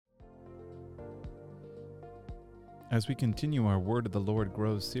As we continue our Word of the Lord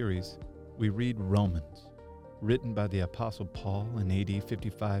Grows series, we read Romans, written by the Apostle Paul in AD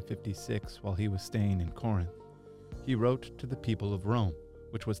 55-56 while he was staying in Corinth. He wrote to the people of Rome,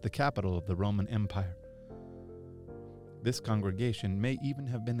 which was the capital of the Roman Empire. This congregation may even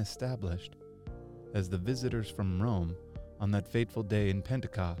have been established as the visitors from Rome on that fateful day in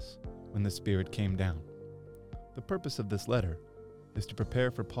Pentecost when the Spirit came down. The purpose of this letter is to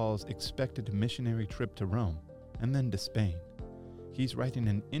prepare for Paul's expected missionary trip to Rome and then to Spain. He's writing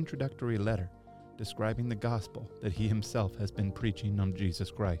an introductory letter describing the gospel that he himself has been preaching on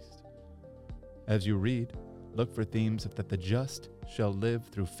Jesus Christ. As you read, look for themes of that the just shall live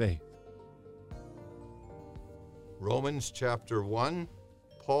through faith. Romans chapter 1,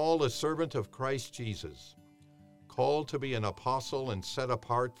 Paul, a servant of Christ Jesus, called to be an apostle and set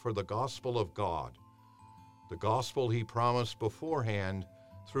apart for the gospel of God, the gospel he promised beforehand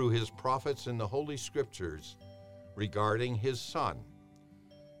through his prophets in the Holy Scriptures regarding his Son,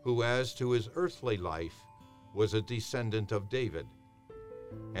 who as to his earthly life was a descendant of David,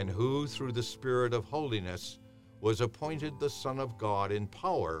 and who through the Spirit of holiness was appointed the Son of God in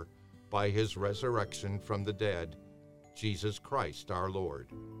power by his resurrection from the dead, Jesus Christ our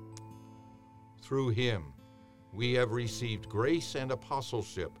Lord. Through him we have received grace and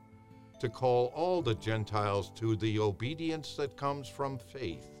apostleship to call all the Gentiles to the obedience that comes from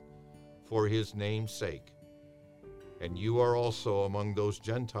faith for his name's sake. And you are also among those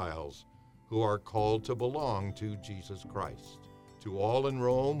Gentiles who are called to belong to Jesus Christ. To all in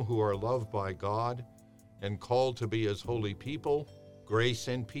Rome who are loved by God and called to be his holy people, grace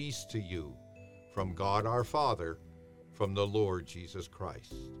and peace to you from God our Father, from the Lord Jesus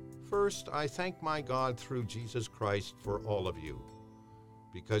Christ. First, I thank my God through Jesus Christ for all of you,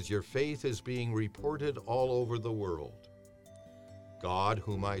 because your faith is being reported all over the world. God,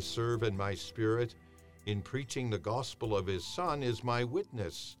 whom I serve in my spirit, in preaching the gospel of his Son, is my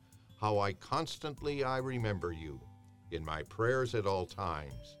witness, how I constantly remember you in my prayers at all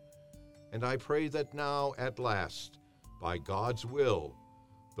times. And I pray that now, at last, by God's will,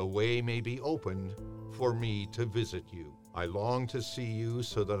 the way may be opened for me to visit you. I long to see you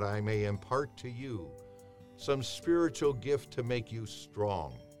so that I may impart to you some spiritual gift to make you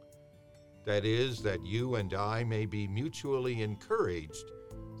strong. That is, that you and I may be mutually encouraged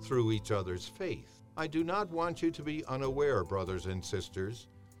through each other's faith. I do not want you to be unaware, brothers and sisters,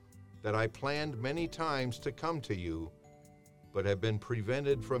 that I planned many times to come to you, but have been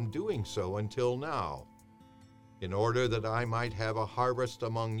prevented from doing so until now, in order that I might have a harvest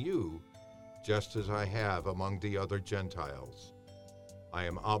among you, just as I have among the other Gentiles. I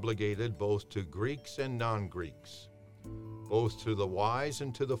am obligated both to Greeks and non-Greeks, both to the wise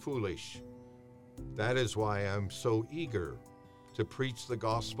and to the foolish. That is why I am so eager to preach the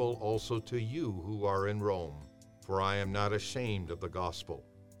gospel also to you who are in Rome. For I am not ashamed of the gospel,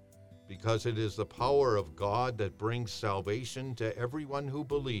 because it is the power of God that brings salvation to everyone who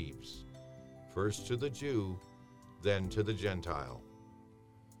believes, first to the Jew, then to the Gentile.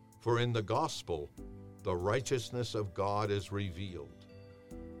 For in the gospel, the righteousness of God is revealed,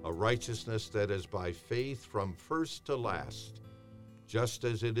 a righteousness that is by faith from first to last, just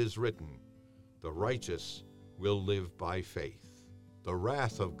as it is written, the righteous will live by faith. The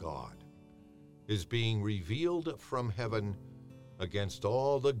wrath of God is being revealed from heaven against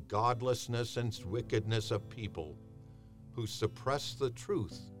all the godlessness and wickedness of people who suppress the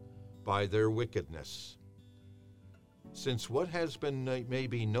truth by their wickedness. Since what has been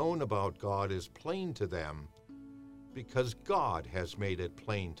maybe known about God is plain to them, because God has made it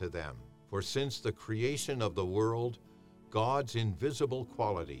plain to them. For since the creation of the world, God's invisible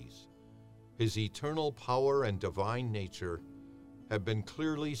qualities, his eternal power and divine nature, have been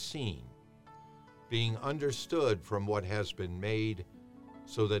clearly seen, being understood from what has been made,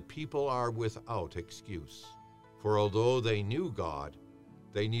 so that people are without excuse. For although they knew God,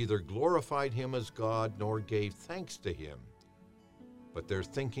 they neither glorified him as God nor gave thanks to him, but their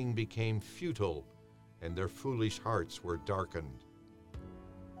thinking became futile, and their foolish hearts were darkened.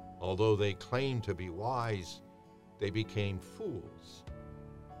 Although they claimed to be wise, they became fools,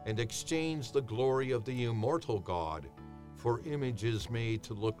 and exchanged the glory of the immortal God for images made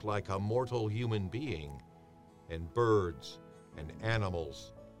to look like a mortal human being, and birds, and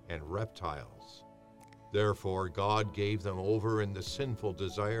animals, and reptiles. Therefore God gave them over in the sinful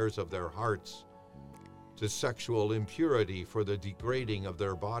desires of their hearts to sexual impurity for the degrading of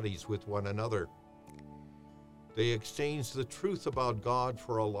their bodies with one another. They exchanged the truth about God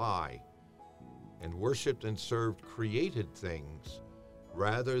for a lie, and worshipped and served created things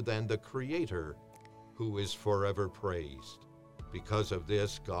rather than the Creator, who is forever praised. Because of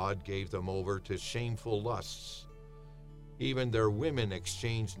this, God gave them over to shameful lusts, Even their women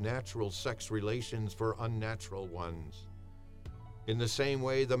exchanged natural sex relations for unnatural ones. In the same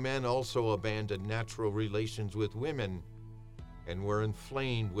way, the men also abandoned natural relations with women and were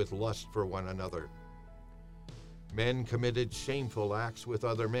inflamed with lust for one another. Men committed shameful acts with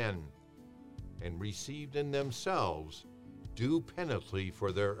other men and received in themselves due penalty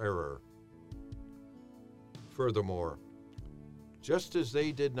for their error. Furthermore, just as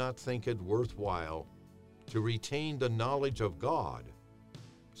they did not think it worthwhile to retain the knowledge of God,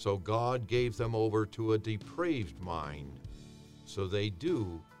 so God gave them over to a depraved mind, so they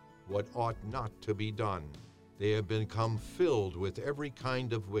do what ought not to be done. They have become filled with every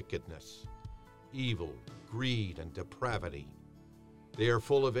kind of wickedness, evil, greed, and depravity. They are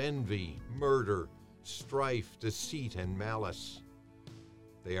full of envy, murder, strife, deceit, and malice.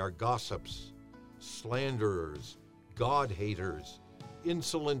 They are gossips, slanderers, God-haters,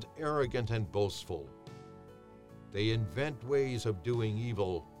 insolent, arrogant, and boastful. They invent ways of doing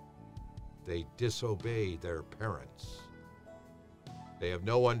evil. They disobey their parents. They have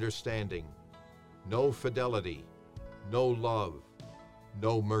no understanding, no fidelity, no love,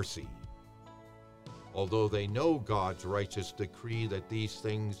 no mercy. Although they know God's righteous decree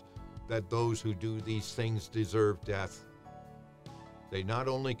that those who do these things deserve death, they not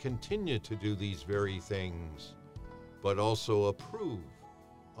only continue to do these very things, but also approve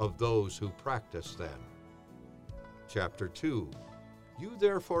of those who practice them. Chapter 2. You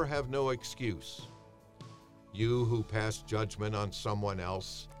therefore have no excuse, you who pass judgment on someone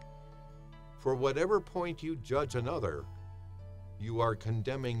else. For whatever point you judge another, you are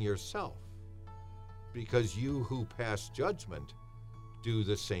condemning yourself, because you who pass judgment do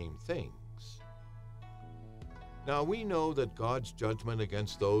the same things. Now we know that God's judgment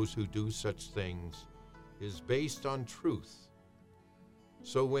against those who do such things is based on truth.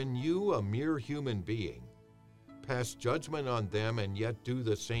 So when you, a mere human being, pass judgment on them and yet do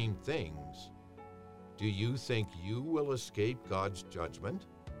the same things, do you think you will escape God's judgment?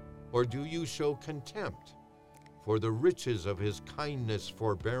 Or do you show contempt for the riches of his kindness,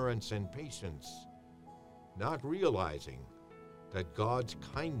 forbearance, and patience, not realizing that God's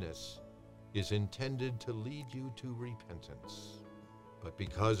kindness is intended to lead you to repentance? But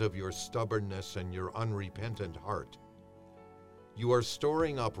because of your stubbornness and your unrepentant heart, you are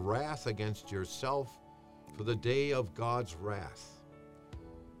storing up wrath against yourself for the day of God's wrath,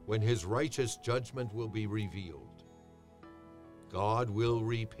 when his righteous judgment will be revealed. God will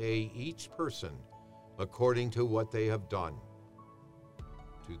repay each person according to what they have done.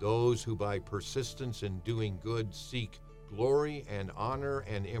 To those who by persistence in doing good seek glory and honor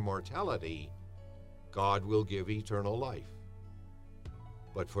and immortality, God will give eternal life.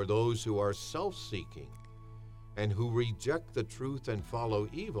 But for those who are self-seeking and who reject the truth and follow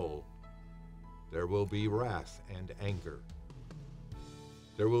evil, there will be wrath and anger.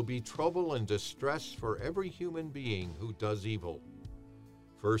 There will be trouble and distress for every human being who does evil,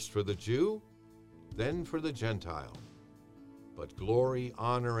 first for the Jew, then for the Gentile. But glory,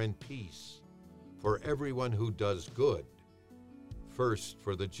 honor, and peace for everyone who does good, first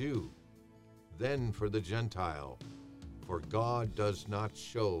for the Jew, then for the Gentile, for God does not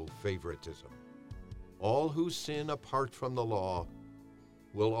show favoritism. All who sin apart from the law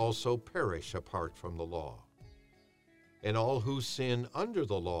will also perish apart from the law, and all who sin under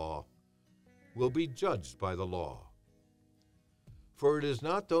the law will be judged by the law. For it is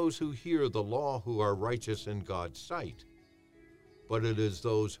not those who hear the law who are righteous in God's sight, but it is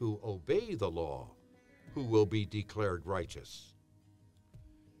those who obey the law who will be declared righteous.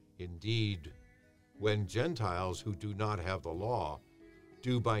 Indeed, when Gentiles who do not have the law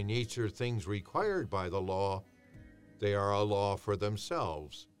do by nature things required by the law, they are a law for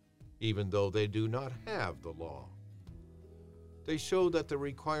themselves, even though they do not have the law. They show that the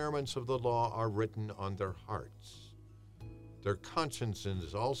requirements of the law are written on their hearts, their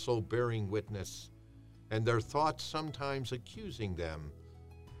consciences also bearing witness, and their thoughts sometimes accusing them,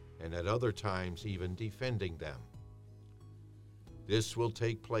 and at other times even defending them. This will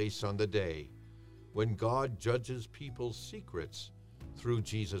take place on the day when God judges people's secrets through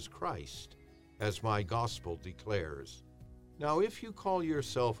Jesus Christ, as my gospel declares. Now, if you call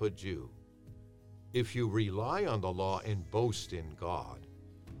yourself a Jew, if you rely on the law and boast in God,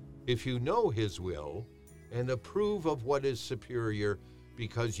 if you know his will and approve of what is superior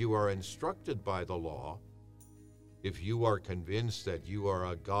because you are instructed by the law, if you are convinced that you are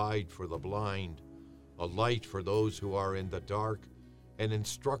a guide for the blind, a light for those who are in the dark, an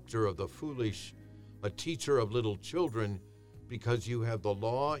instructor of the foolish, a teacher of little children, because you have the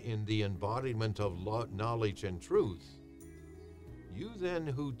law in the embodiment of knowledge and truth, you then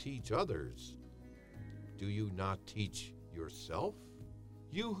who teach others, do you not teach Yourself?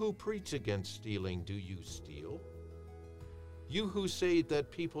 You who preach against stealing, do you steal? You who say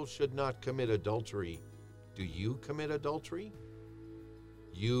that people should not commit adultery, do you commit adultery?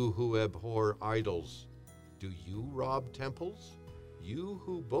 You who abhor idols, do you rob temples? You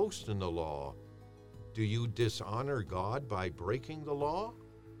who boast in the law, do you dishonor God by breaking the law?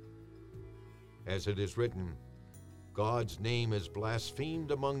 As it is written, God's name is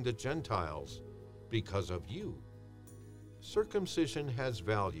blasphemed among the Gentiles because of you. Circumcision has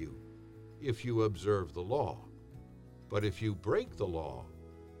value if you observe the law, but if you break the law,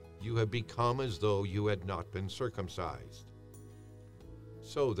 you have become as though you had not been circumcised.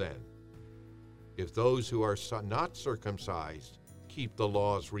 So then, if those who are not circumcised keep the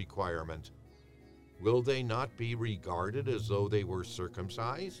law's requirement, will they not be regarded as though they were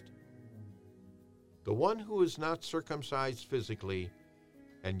circumcised? The one who is not circumcised physically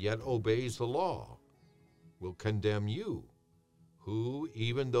and yet obeys the law will condemn you, who,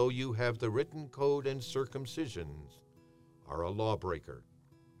 even though you have the written code and circumcisions, are a lawbreaker.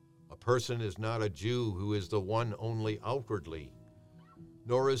 A person is not a Jew who is the one only outwardly,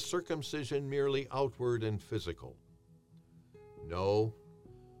 nor is circumcision merely outward and physical. No,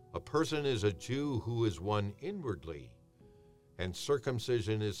 a person is a Jew who is one inwardly, and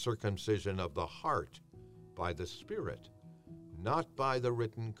circumcision is circumcision of the heart by the Spirit, not by the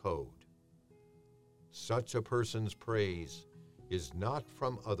written code. Such a person's praise is not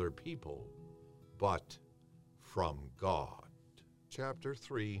from other people, but from God. Chapter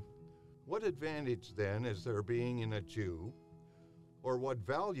 3. What advantage then is there being in a Jew, or what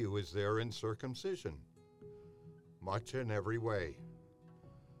value is there in circumcision? Much in every way.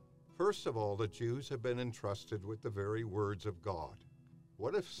 First of all, the Jews have been entrusted with the very words of God.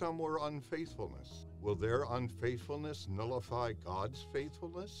 What if some were unfaithfulness? Will their unfaithfulness nullify God's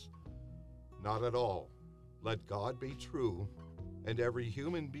faithfulness? Not at all. Let God be true, and every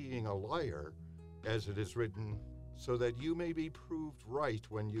human being a liar, as it is written, so that you may be proved right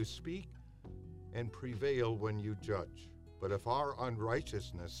when you speak and prevail when you judge. But if our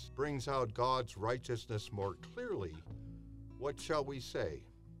unrighteousness brings out God's righteousness more clearly, what shall we say?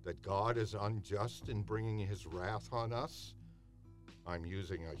 That God is unjust in bringing his wrath on us? I'm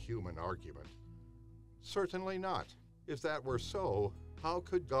using a human argument. Certainly not. If that were so, how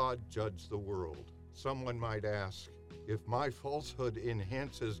could God judge the world? Someone might ask, if my falsehood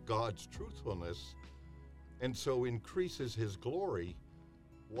enhances God's truthfulness and so increases his glory,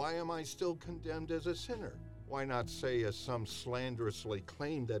 why am I still condemned as a sinner? Why not say, as some slanderously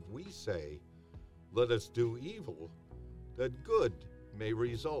claim that we say, let us do evil, that good may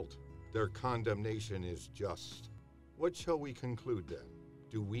result? Their condemnation is just. What shall we conclude then?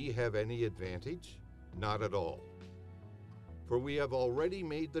 Do we have any advantage? Not at all. For we have already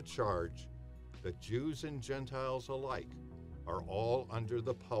made the charge that Jews and Gentiles alike are all under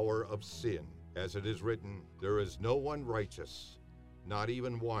the power of sin. As it is written, there is no one righteous, not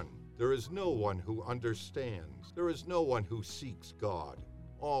even one. There is no one who understands. There is no one who seeks God.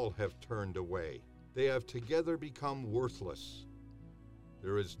 All have turned away. They have together become worthless.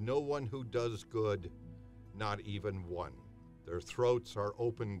 There is no one who does good, not even one. Their throats are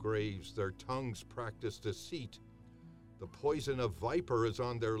open graves. Their tongues practice deceit. The poison of viper is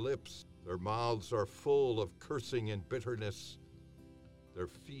on their lips. Their mouths are full of cursing and bitterness. Their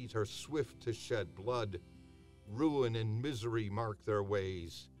feet are swift to shed blood. Ruin and misery mark their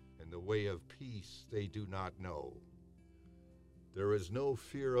ways, and the way of peace they do not know. There is no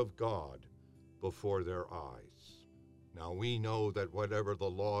fear of God before their eyes. Now we know that whatever the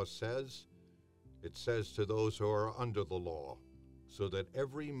law says, it says to those who are under the law, so that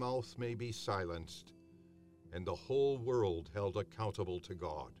every mouth may be silenced, and the whole world held accountable to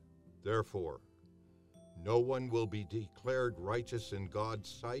God. Therefore, no one will be declared righteous in God's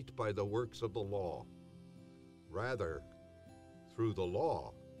sight by the works of the law. Rather, through the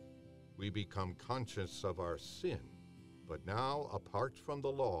law, we become conscious of our sin. But now, apart from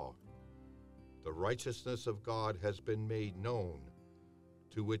the law, the righteousness of God has been made known,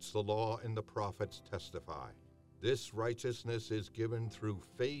 to which the law and the prophets testify. This righteousness is given through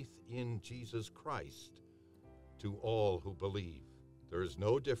faith in Jesus Christ to all who believe. There is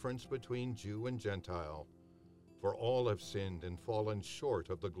no difference between Jew and Gentile, for all have sinned and fallen short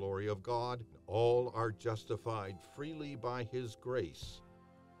of the glory of God. All are justified freely by his grace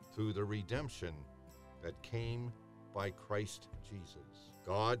through the redemption that came by Christ Jesus.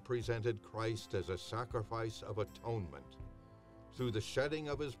 God presented Christ as a sacrifice of atonement through the shedding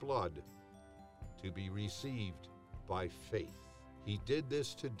of his blood to be received by faith. He did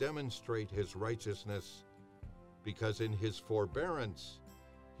this to demonstrate his righteousness, because in his forbearance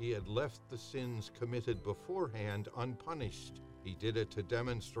He had left the sins committed beforehand unpunished. He did it to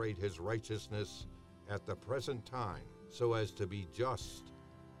demonstrate his righteousness at the present time, so as to be just,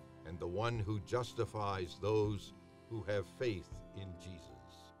 and the one who justifies those who have faith in Jesus.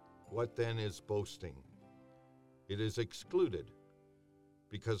 What then is boasting? It is excluded.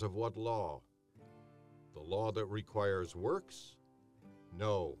 Because of what law? The law that requires works?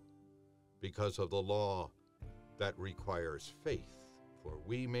 No, because of the law that requires faith. For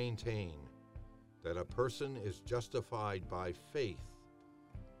we maintain that a person is justified by faith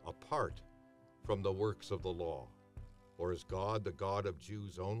apart from the works of the law. Or is God the God of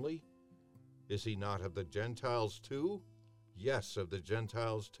Jews only? Is he not of the Gentiles too? Yes, of the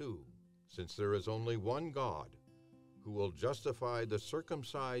Gentiles too, since there is only one God, who will justify the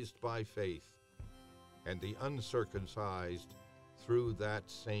circumcised by faith and the uncircumcised through that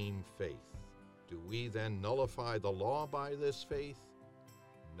same faith. Do we then nullify the law by this faith?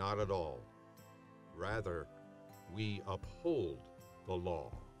 Not at all. Rather, we uphold the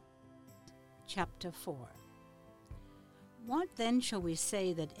law. Chapter 4. What then shall we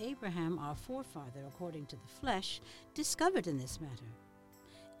say that Abraham, our forefather according to the flesh, discovered in this matter?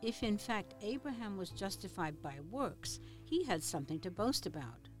 If in fact Abraham was justified by works, he had something to boast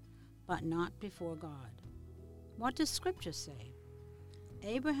about, but not before God. What does Scripture say?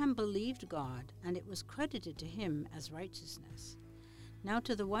 Abraham believed God, and it was credited to him as righteousness. Now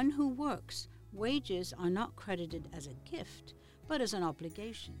to the one who works, wages are not credited as a gift, but as an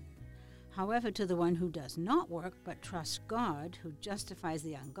obligation. However, to the one who does not work, but trusts God, who justifies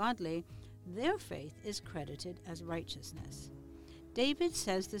the ungodly, their faith is credited as righteousness. David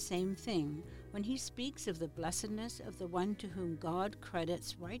says the same thing when he speaks of the blessedness of the one to whom God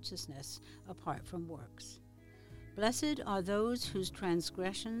credits righteousness apart from works. Blessed are those whose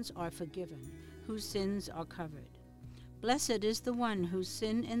transgressions are forgiven, whose sins are covered. Blessed is the one whose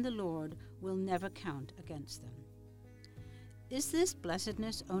sin in the Lord will never count against them. Is this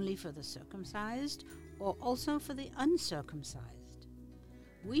blessedness only for the circumcised, or also for the uncircumcised?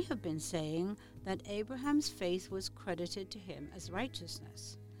 We have been saying that Abraham's faith was credited to him as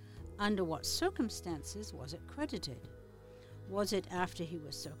righteousness. Under what circumstances was it credited? Was it after he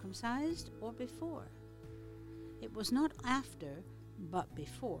was circumcised, or before? It was not after, but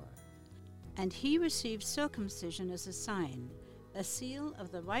before. And he received circumcision as a sign, a seal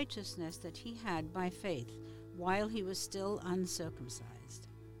of the righteousness that he had by faith, while he was still uncircumcised.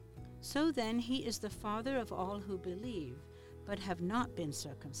 So then he is the father of all who believe, but have not been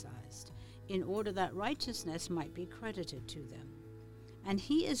circumcised, in order that righteousness might be credited to them. And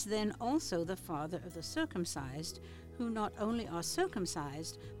he is then also the father of the circumcised, who not only are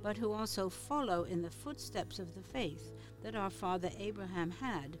circumcised, but who also follow in the footsteps of the faith that our father Abraham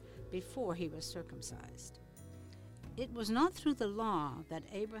had before he was circumcised. It was not through the law that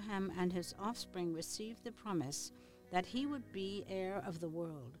Abraham and his offspring received the promise that he would be heir of the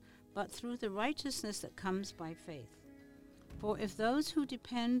world, but through the righteousness that comes by faith. For if those who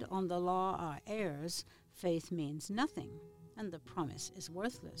depend on the law are heirs, faith means nothing, and the promise is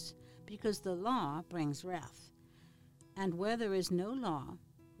worthless, because the law brings wrath. And where there is no law,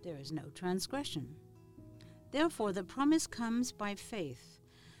 there is no transgression. Therefore the promise comes by faith,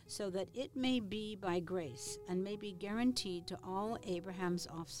 so that it may be by grace and may be guaranteed to all Abraham's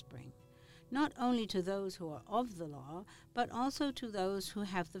offspring, not only to those who are of the law, but also to those who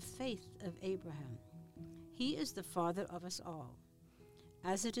have the faith of Abraham. He is the father of us all.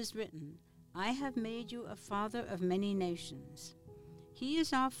 As it is written, I have made you a father of many nations. He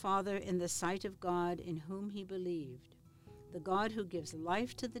is our father in the sight of God in whom he believed, the God who gives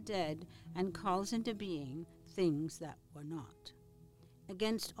life to the dead and calls into being things that were not.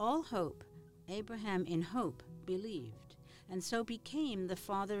 Against all hope, Abraham in hope believed, and so became the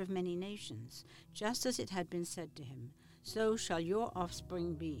father of many nations, just as it had been said to him, so shall your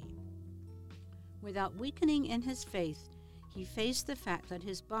offspring be. Without weakening in his faith, he faced the fact that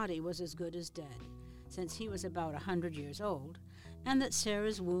his body was as good as dead, since he was about 100 years old, and that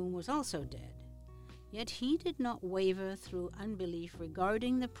Sarah's womb was also dead. Yet he did not waver through unbelief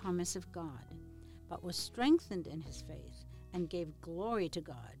regarding the promise of God, but was strengthened in his faith, and gave glory to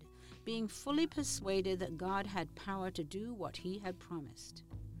God, being fully persuaded that God had power to do what he had promised.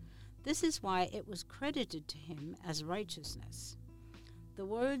 This is why it was credited to him as righteousness. The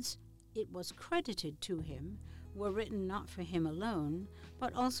words, "it was credited to him," were written not for him alone,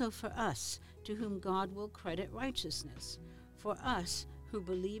 but also for us, to whom God will credit righteousness, for us who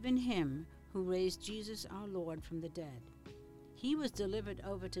believe in him who raised Jesus our Lord from the dead. He was delivered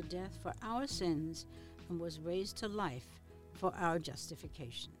over to death for our sins and was raised to life for our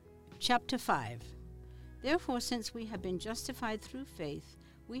justification. Chapter 5. Therefore, since we have been justified through faith,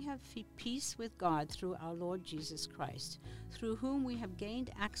 we have peace with God through our Lord Jesus Christ, through whom we have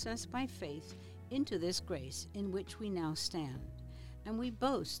gained access by faith into this grace in which we now stand. And we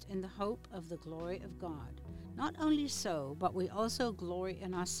boast in the hope of the glory of God. Not only so, but we also glory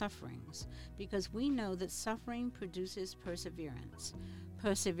in our sufferings, because we know that suffering produces perseverance,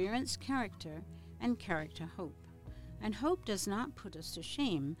 perseverance character, and character hope. And hope does not put us to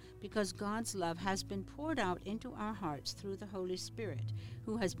shame, because God's love has been poured out into our hearts through the Holy Spirit,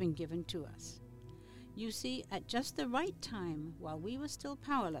 who has been given to us. You see, at just the right time, while we were still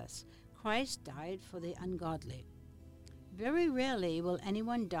powerless, Christ died for the ungodly. Very rarely will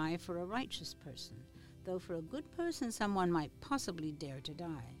anyone die for a righteous person, though for a good person someone might possibly dare to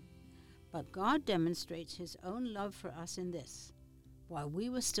die. But God demonstrates his own love for us in this: while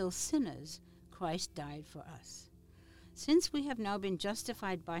we were still sinners, Christ died for us. Since we have now been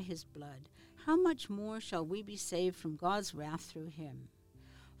justified by his blood, how much more shall we be saved from God's wrath through him?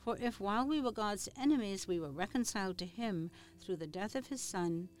 For if while we were God's enemies we were reconciled to him through the death of his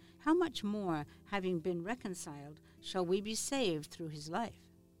Son, how much more, having been reconciled, shall we be saved through his life?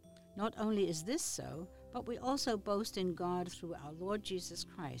 Not only is this so, but we also boast in God through our Lord Jesus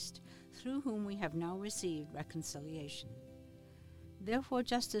Christ, through whom we have now received reconciliation. Therefore,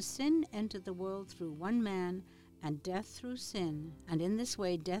 just as sin entered the world through one man, and death through sin, and in this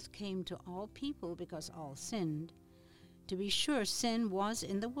way death came to all people because all sinned. To be sure, sin was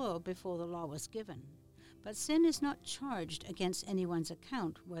in the world before the law was given, but sin is not charged against anyone's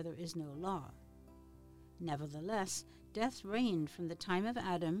account where there is no law. Nevertheless, death reigned from the time of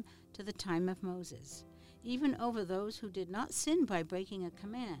Adam to the time of Moses, even over those who did not sin by breaking a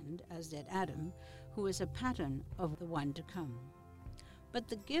command, as did Adam, who is a pattern of the one to come. But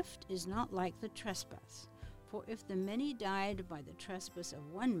the gift is not like the trespass. For if the many died by the trespass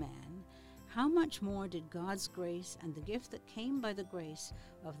of one man, how much more did God's grace and the gift that came by the grace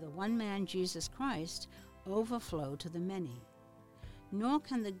of the one man, Jesus Christ, overflow to the many? Nor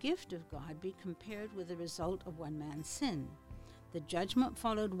can the gift of God be compared with the result of one man's sin. The judgment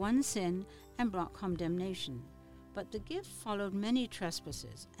followed one sin and brought condemnation, but the gift followed many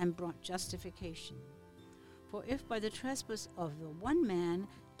trespasses and brought justification. For if by the trespass of the one man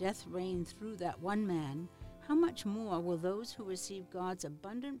death reigned through that one man, how much more will those who receive God's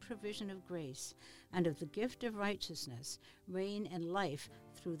abundant provision of grace and of the gift of righteousness reign in life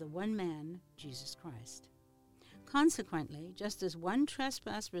through the one man, Jesus Christ? Consequently, just as one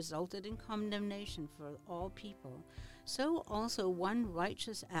trespass resulted in condemnation for all people, so also one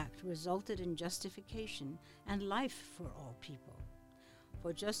righteous act resulted in justification and life for all people.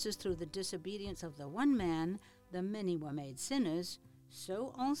 For just as through the disobedience of the one man the many were made sinners,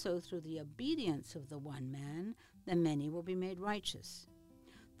 so also through the obedience of the one man, the many will be made righteous.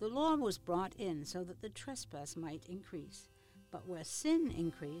 The law was brought in so that the trespass might increase, but where sin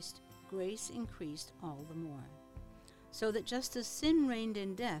increased, grace increased all the more. So that just as sin reigned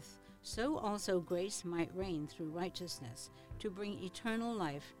in death, so also grace might reign through righteousness, to bring eternal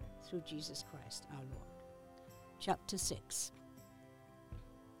life through Jesus Christ our Lord. Chapter 6.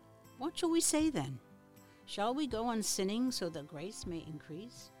 What shall we say then? Shall we go on sinning so that grace may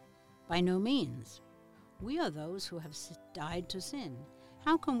increase? By no means. We are those who have died to sin.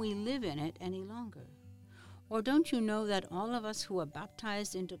 How can we live in it any longer? Or don't you know that all of us who were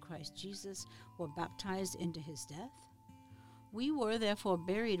baptized into Christ Jesus were baptized into his death? We were therefore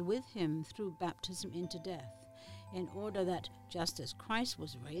buried with him through baptism into death, in order that, just as Christ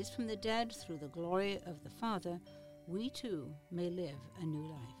was raised from the dead through the glory of the Father, we too may live a new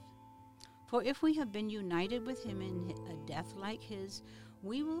life. For if we have been united with him in a death like his,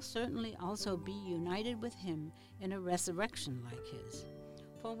 we will certainly also be united with him in a resurrection like his.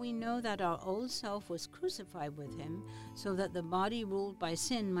 For we know that our old self was crucified with him, so that the body ruled by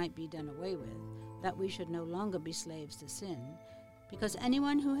sin might be done away with, that we should no longer be slaves to sin, because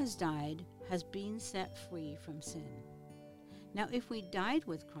anyone who has died has been set free from sin. Now if we died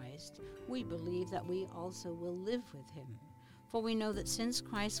with Christ, we believe that we also will live with him. For we know that since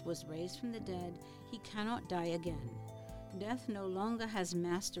Christ was raised from the dead, he cannot die again. Death no longer has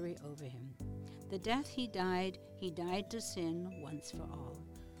mastery over him. The death he died to sin once for all.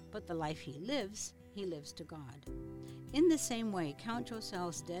 But the life he lives to God. In the same way, count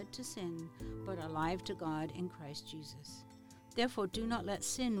yourselves dead to sin, but alive to God in Christ Jesus. Therefore do not let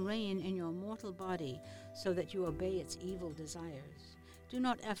sin reign in your mortal body, so that you obey its evil desires. Do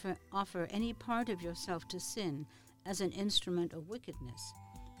not offer any part of yourself to sin, as an instrument of wickedness,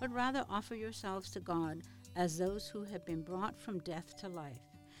 but rather offer yourselves to God as those who have been brought from death to life,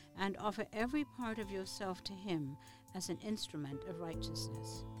 and offer every part of yourself to him as an instrument of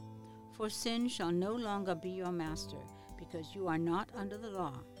righteousness. For sin shall no longer be your master, because you are not under the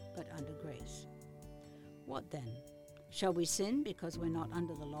law, but under grace. What then? Shall we sin because we're not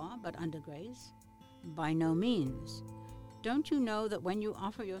under the law, but under grace? By no means. Don't you know that when you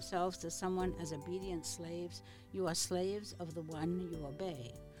offer yourselves to someone as obedient slaves, you are slaves of the one you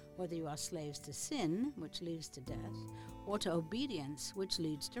obey, whether you are slaves to sin, which leads to death, or to obedience, which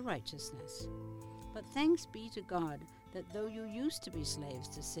leads to righteousness? But thanks be to God that though you used to be slaves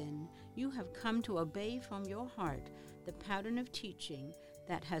to sin, you have come to obey from your heart the pattern of teaching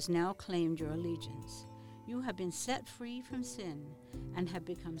that has now claimed your allegiance. You have been set free from sin and have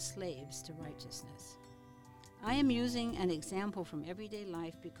become slaves to righteousness. I am using an example from everyday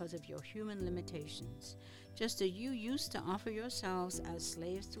life because of your human limitations. Just as you used to offer yourselves as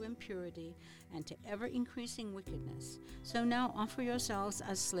slaves to impurity and to ever-increasing wickedness, so now offer yourselves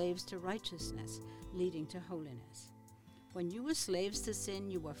as slaves to righteousness, leading to holiness. When you were slaves to sin,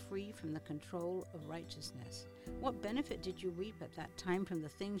 you were free from the control of righteousness. What benefit did you reap at that time from the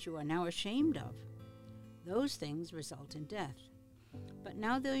things you are now ashamed of? Those things result in death. But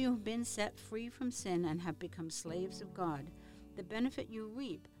now that you have been set free from sin and have become slaves of God, the benefit you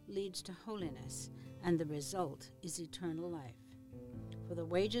reap leads to holiness, and the result is eternal life. For the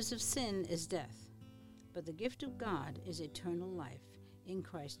wages of sin is death, but the gift of God is eternal life in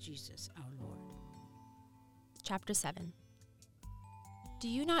Christ Jesus our Lord. Chapter 7. Do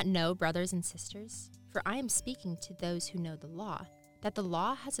you not know, brothers and sisters, for I am speaking to those who know the law, that the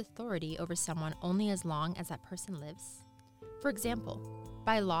law has authority over someone only as long as that person lives? For example,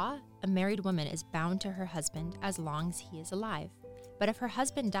 by law, a married woman is bound to her husband as long as he is alive. But if her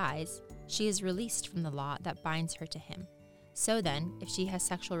husband dies, she is released from the law that binds her to him. So then, if she has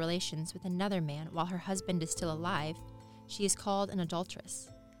sexual relations with another man while her husband is still alive, she is called an adulteress.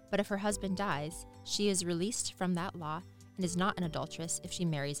 But if her husband dies, she is released from that law and is not an adulteress if she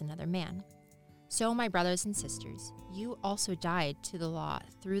marries another man. So, my brothers and sisters, you also died to the law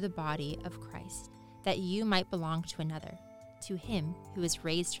through the body of Christ, that you might belong to another, to him who is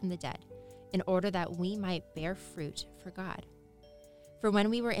raised from the dead, in order that we might bear fruit for God. For when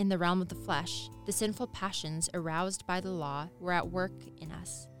we were in the realm of the flesh, the sinful passions aroused by the law were at work in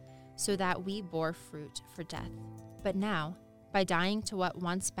us, so that we bore fruit for death. But now, by dying to what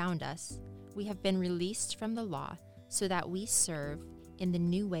once bound us, we have been released from the law, so that we serve in the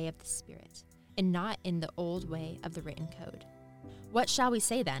new way of the Spirit, and not in the old way of the written code. What shall we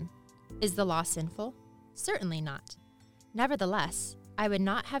say then? Is the law sinful? Certainly not. Nevertheless, I would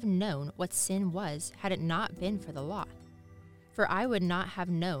not have known what sin was had it not been for the law. For I would not have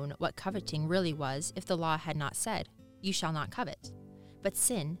known what coveting really was if the law had not said, "You shall not covet." But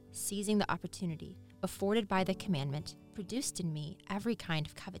sin, seizing the opportunity afforded by the commandment, produced in me every kind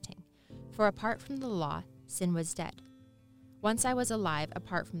of coveting. For apart from the law, sin was dead. Once I was alive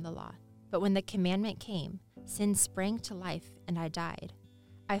apart from the law, but when the commandment came, sin sprang to life and I died.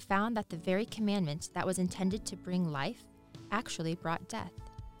 I found that the very commandment that was intended to bring life actually brought death.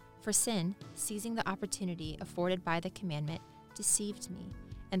 For sin, seizing the opportunity afforded by the commandment, deceived me,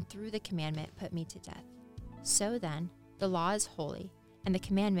 and through the commandment put me to death. So then, the law is holy, and the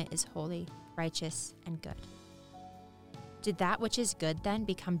commandment is holy, righteous, and good. Did that which is good then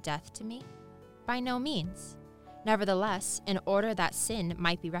become death to me? By no means. Nevertheless, in order that sin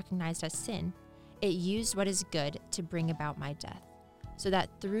might be recognized as sin, it used what is good to bring about my death, so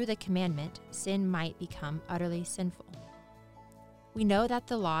that through the commandment, sin might become utterly sinful. We know that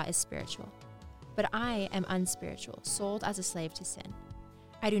the law is spiritual, but I am unspiritual, sold as a slave to sin.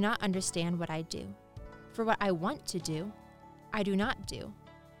 I do not understand what I do. For what I want to do, I do not do,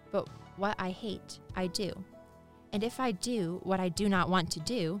 but what I hate, I do. And if I do what I do not want to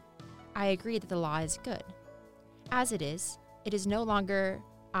do, I agree that the law is good. As it is no longer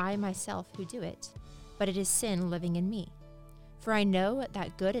I myself who do it, but it is sin living in me. For I know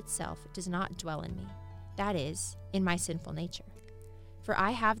that good itself does not dwell in me, that is, in my sinful nature. For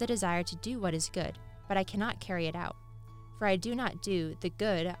I have the desire to do what is good, but I cannot carry it out. For I do not do the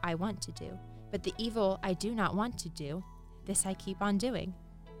good I want to do, but the evil I do not want to do, this I keep on doing.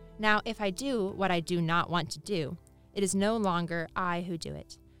 Now, if I do what I do not want to do, it is no longer I who do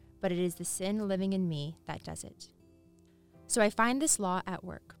it, but it is the sin living in me that does it. So I find this law at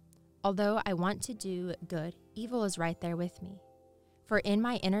work. Although I want to do good, evil is right there with me. For in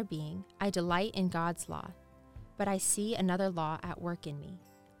my inner being, I delight in God's law, but I see another law at work in me,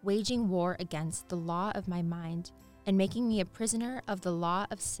 waging war against the law of my mind and making me a prisoner of the law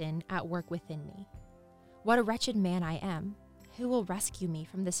of sin at work within me. What a wretched man I am! Who will rescue me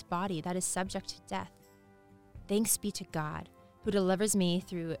from this body that is subject to death? Thanks be to God, who delivers me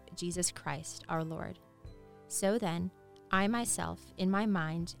through Jesus Christ our Lord. So then, I myself, in my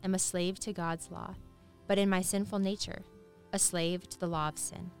mind, am a slave to God's law, but in my sinful nature, a slave to the law of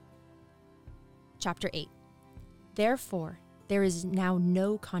sin. Chapter 8. Therefore, there is now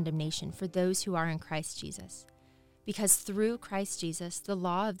no condemnation for those who are in Christ Jesus, because through Christ Jesus, the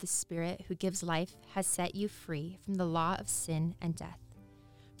law of the Spirit who gives life has set you free from the law of sin and death.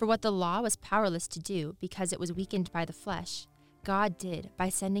 For what the law was powerless to do because it was weakened by the flesh, God did by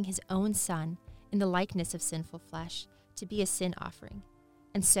sending his own Son in the likeness of sinful flesh to be a sin offering.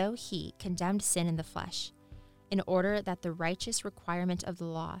 And so he condemned sin in the flesh, in order that the righteous requirement of the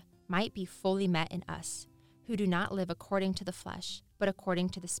law might be fully met in us, who do not live according to the flesh, but according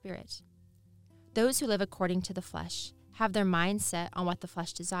to the Spirit. Those who live according to the flesh have their mind set on what the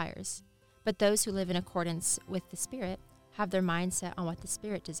flesh desires, but those who live in accordance with the Spirit have their mind set on what the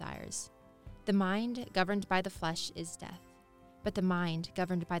Spirit desires. The mind governed by the flesh is death, but the mind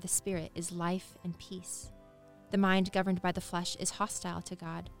governed by the Spirit is life and peace. The mind governed by the flesh is hostile to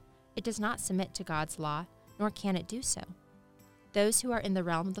God. It does not submit to God's law, nor can it do so. Those who are in the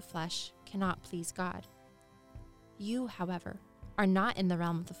realm of the flesh cannot please God. You, however, are not in the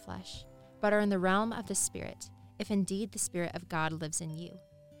realm of the flesh, but are in the realm of the Spirit, if indeed the Spirit of God lives in you.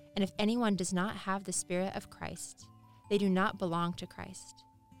 And if anyone does not have the Spirit of Christ, they do not belong to Christ.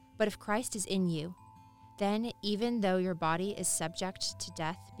 But if Christ is in you, then even though your body is subject to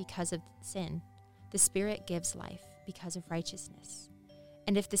death because of sin, the Spirit gives life because of righteousness.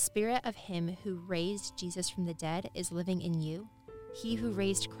 And if the Spirit of him who raised Jesus from the dead is living in you, he who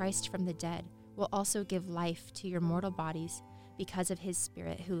raised Christ from the dead will also give life to your mortal bodies because of his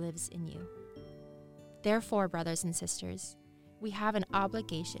Spirit who lives in you. Therefore, brothers and sisters, we have an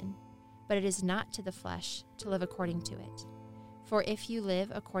obligation, but it is not to the flesh to live according to it. For if you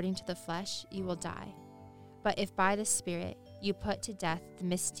live according to the flesh, you will die. But if by the Spirit you put to death the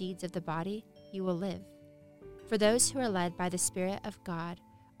misdeeds of the body, you will live. For those who are led by the Spirit of God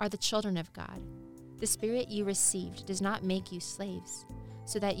are the children of God. The Spirit you received does not make you slaves,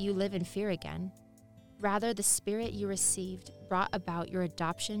 so that you live in fear again. Rather, the Spirit you received brought about your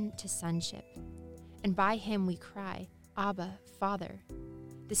adoption to sonship. And by him we cry, Abba, Father.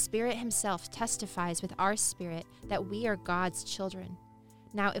 The Spirit himself testifies with our spirit that we are God's children.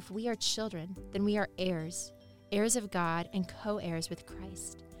 Now, if we are children, then we are heirs, heirs of God and co-heirs with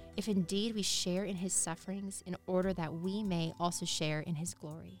Christ, if indeed we share in his sufferings, in order that we may also share in his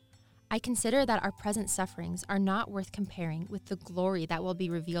glory. I consider that our present sufferings are not worth comparing with the glory that will be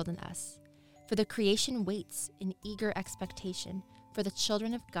revealed in us. For the creation waits in eager expectation for the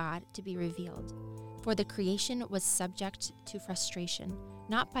children of God to be revealed. For the creation was subject to frustration,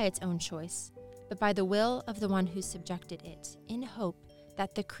 not by its own choice, but by the will of the one who subjected it, in hope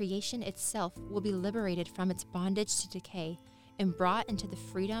that the creation itself will be liberated from its bondage to decay and brought into the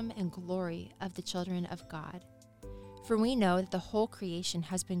freedom and glory of the children of God. For we know that the whole creation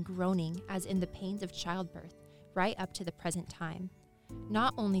has been groaning as in the pains of childbirth, right up to the present time.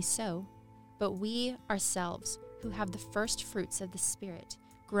 Not only so, but we ourselves, who have the first fruits of the Spirit,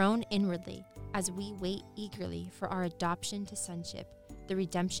 groan inwardly as we wait eagerly for our adoption to sonship, the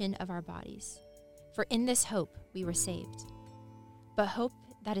redemption of our bodies. For in this hope we were saved. But hope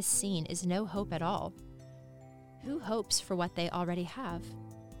that is seen is no hope at all. Who hopes for what they already have?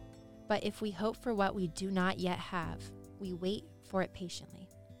 But if we hope for what we do not yet have, we wait for it patiently.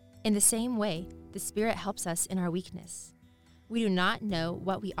 In the same way, the Spirit helps us in our weakness. We do not know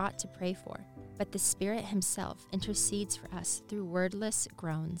what we ought to pray for, but the Spirit himself intercedes for us through wordless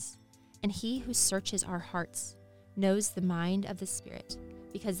groans. And he who searches our hearts knows the mind of the Spirit,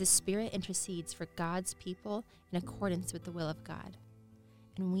 because the Spirit intercedes for God's people in accordance with the will of God.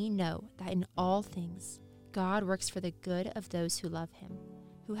 And we know that in all things God works for the good of those who love him,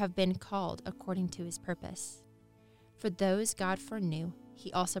 who have been called according to his purpose. For those God foreknew,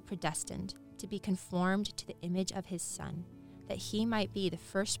 he also predestined to be conformed to the image of his Son, that he might be the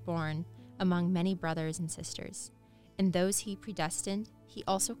firstborn among many brothers and sisters. And those he predestined, he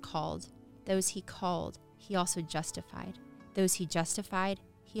also called. Those he called, he also justified. Those he justified,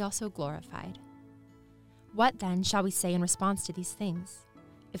 he also glorified. What then shall we say in response to these things?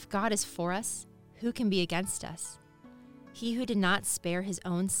 If God is for us, who can be against us? He who did not spare his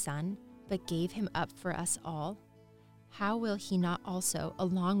own Son, but gave him up for us all, how will he not also,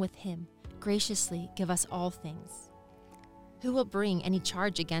 along with him, graciously give us all things? Who will bring any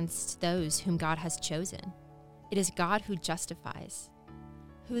charge against those whom God has chosen? It is God who justifies.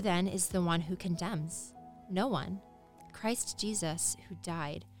 Who then is the one who condemns? No one. Christ Jesus, who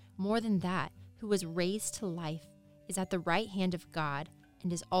died, more than that, who was raised to life, is at the right hand of God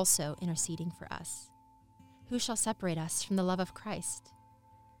and is also interceding for us. Who shall separate us from the love of Christ?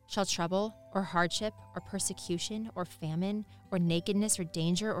 Shall trouble, or hardship, or persecution, or famine, or nakedness, or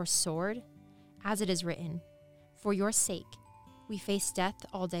danger, or sword? As it is written, for your sake We face death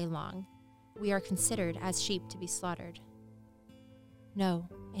all day long. We are considered as sheep to be slaughtered. No,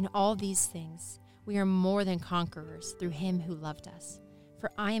 in all these things, we are more than conquerors through him who loved us.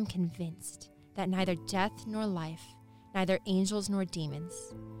 For I am convinced that neither death nor life, neither angels nor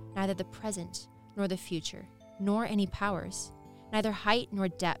demons, neither the present nor the future, nor any powers, neither height nor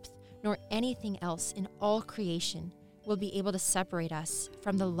depth, nor anything else in all creation will be able to separate us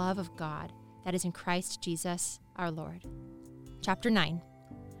from the love of God that is in Christ Jesus our Lord. Chapter 9.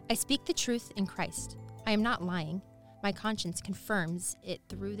 I speak the truth in Christ. I am not lying. My conscience confirms it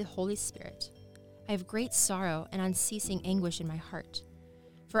through the Holy Spirit. I have great sorrow and unceasing anguish in my heart.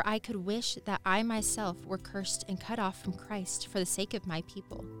 For I could wish that I myself were cursed and cut off from Christ for the sake of my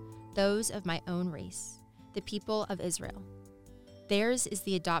people, those of my own race, the people of Israel. Theirs is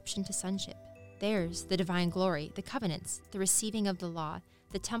the adoption to sonship. Theirs the divine glory, the covenants, the receiving of the law,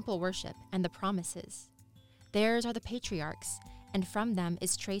 the temple worship, and the promises. Theirs are the patriarchs, and from them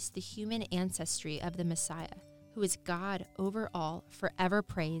is traced the human ancestry of the Messiah, who is God over all, forever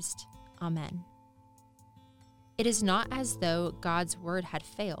praised. Amen. It is not as though God's word had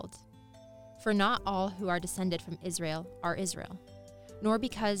failed, for not all who are descended from Israel are Israel, nor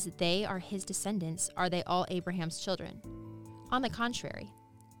because they are his descendants are they all Abraham's children. On the contrary,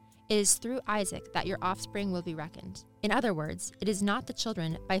 it is through Isaac that your offspring will be reckoned. In other words, it is not the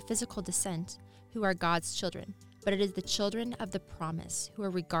children by physical descent who are God's children, but it is the children of the promise who are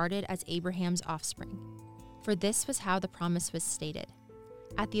regarded as Abraham's offspring. For this was how the promise was stated: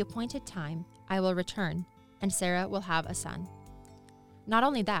 at the appointed time I will return, and Sarah will have a son. Not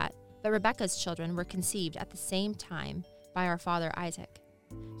only that, but Rebekah's children were conceived at the same time by our father Isaac.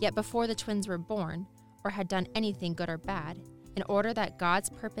 Yet before the twins were born, or had done anything good or bad, in order that God's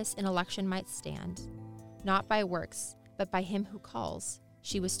purpose in election might stand, not by works, but by him who calls,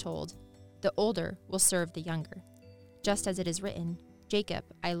 she was told, the older will serve the younger. Just as it is written, Jacob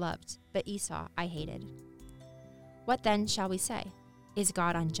I loved, but Esau I hated. What then shall we say? Is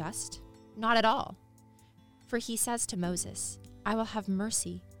God unjust? Not at all. For he says to Moses, I will have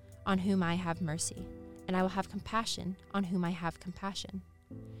mercy on whom I have mercy, and I will have compassion on whom I have compassion.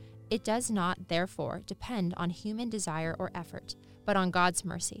 It does not, therefore, depend on human desire or effort, but on God's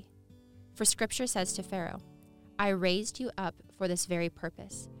mercy. For Scripture says to Pharaoh, I raised you up for this very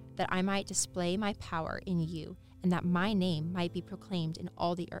purpose, that I might display my power in you, and that my name might be proclaimed in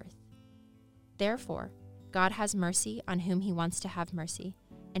all the earth. Therefore, God has mercy on whom he wants to have mercy,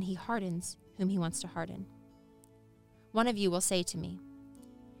 and he hardens whom he wants to harden. One of you will say to me,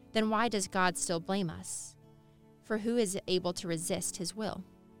 then why does God still blame us? For who is able to resist his will?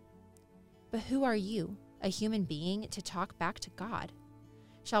 But who are you, a human being, to talk back to God?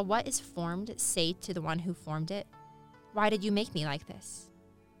 Shall what is formed say to the one who formed it, why did you make me like this?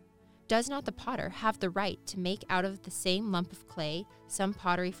 Does not the potter have the right to make out of the same lump of clay some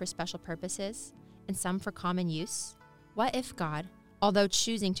pottery for special purposes, and some for common use? What if God, although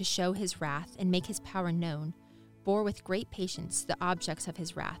choosing to show his wrath and make his power known, bore with great patience the objects of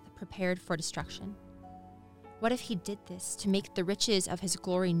his wrath prepared for destruction? What if he did this to make the riches of his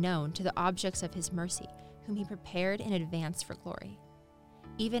glory known to the objects of his mercy, whom he prepared in advance for glory?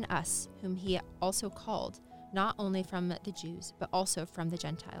 Even us, whom he also called, not only from the Jews, but also from the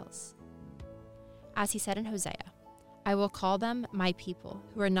Gentiles. As he said in Hosea, I will call them my people,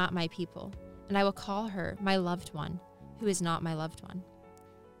 who are not my people, and I will call her my loved one, who is not my loved one.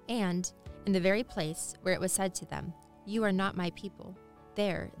 And in the very place where it was said to them, you are not my people,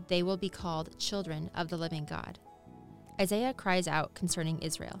 there they will be called children of the living God. Isaiah cries out concerning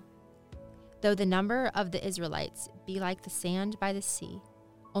Israel. Though the number of the Israelites be like the sand by the sea,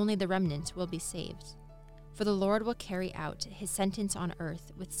 only the remnant will be saved. For the Lord will carry out his sentence on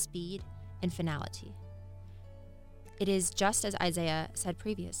earth with speed and finality. It is just as Isaiah said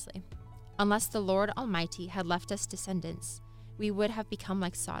previously. Unless the Lord Almighty had left us descendants, we would have become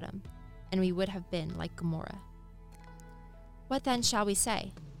like Sodom, and we would have been like Gomorrah. What then shall we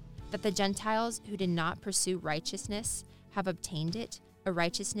say? That the Gentiles who did not pursue righteousness have obtained it, a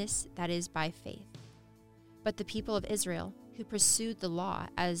righteousness that is by faith. But the people of Israel, who pursued the law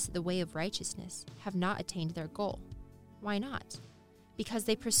as the way of righteousness, have not attained their goal. Why not? Because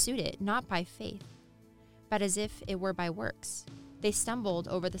they pursued it not by faith, but as if it were by works. They stumbled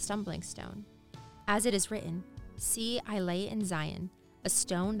over the stumbling stone. As it is written, see, I lay in Zion a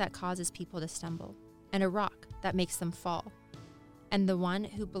stone that causes people to stumble, and a rock that makes them fall. And the one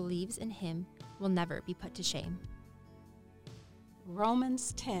who believes in him will never be put to shame.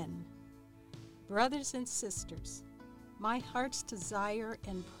 Romans 10. Brothers and sisters, my heart's desire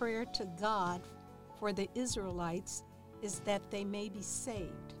and prayer to God for the Israelites is that they may be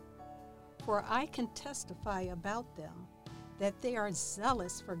saved. For I can testify about them that they are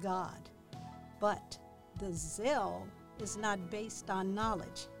zealous for God, but the zeal is not based on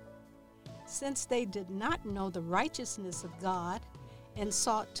knowledge. Since they did not know the righteousness of God and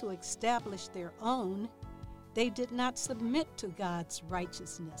sought to establish their own, they did not submit to God's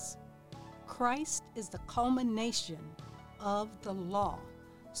righteousness. Christ is the culmination of the law,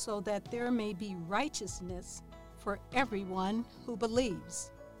 so that there may be righteousness for everyone who believes.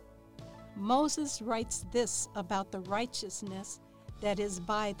 Moses writes this about the righteousness that is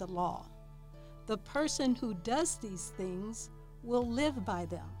by the law. The person who does these things will live by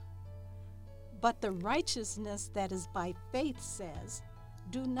them. But the righteousness that is by faith says,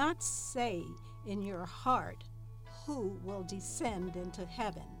 "Do not say in your heart, 'Who will descend into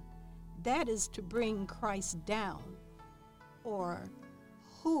heaven?' That is to bring Christ down. Or,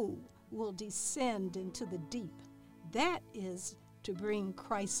 'Who will descend into the deep?' That is to bring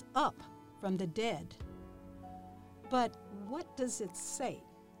Christ up from the dead." But what does it say?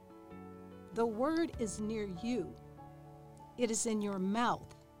 The word is near you. It is in your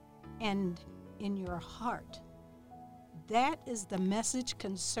mouth and in your heart. That is the message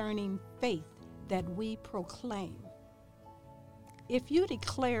concerning faith that we proclaim. If you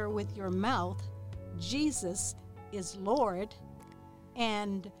declare with your mouth Jesus is Lord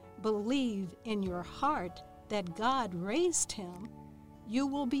and believe in your heart that God raised him, you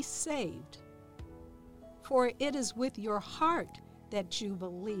will be saved. For it is with your heart that you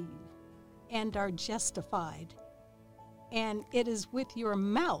believe and are justified, and it is with your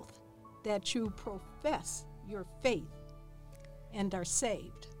mouth that you profess your faith and are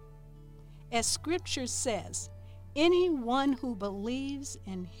saved. As Scripture says, anyone who believes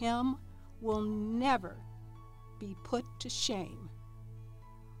in him will never be put to shame.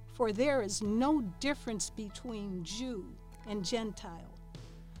 For there is no difference between Jew and Gentile.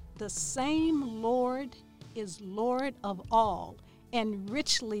 The same Lord is Lord of all and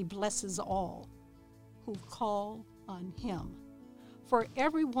richly blesses all who call on him. For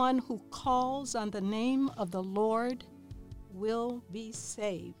everyone who calls on the name of the Lord will be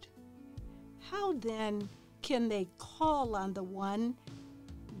saved. How then can they call on the one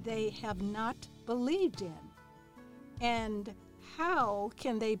they have not believed in? And how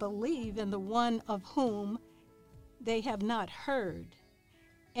can they believe in the one of whom they have not heard?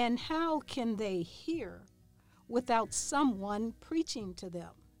 And how can they hear without someone preaching to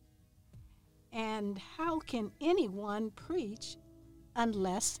them? And how can anyone preach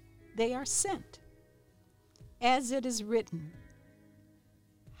unless they are sent? As it is written,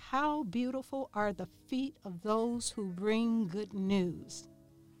 "How beautiful are the feet of those who bring good news."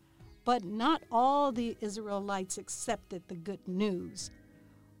 But not all the Israelites accepted the good news.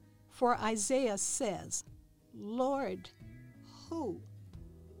 For Isaiah says, "Lord, who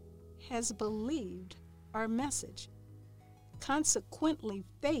has believed our message?" Consequently,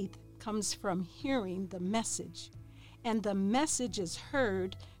 faith comes from hearing the message, and the message is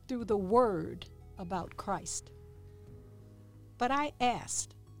heard through the word about Christ. But I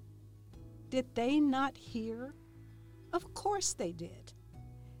asked, did they not hear? Of course they did.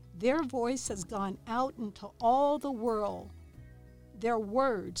 Their voice has gone out into all the world, their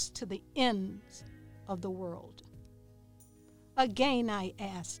words to the ends of the world. Again I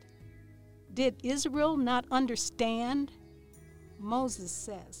asked, did Israel not understand? Moses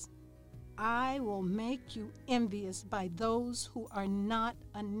says, "I will make you envious by those who are not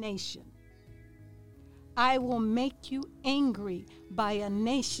a nation. I will make you angry by a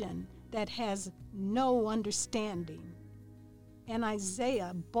nation that has no understanding." And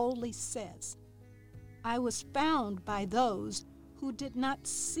Isaiah boldly says, "I was found by those who did not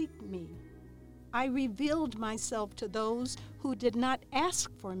seek me. I revealed myself to those who did not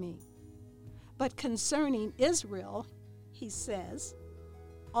ask for me." But concerning Israel, he says,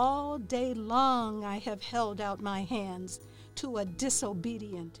 "All day long I have held out my hands to a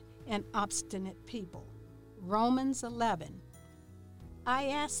disobedient and obstinate people." Romans 11. I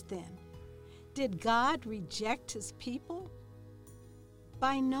ask then, did God reject his people?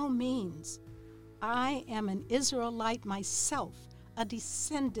 By no means. I am an Israelite myself, a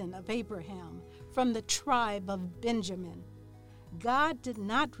descendant of Abraham from the tribe of Benjamin. God did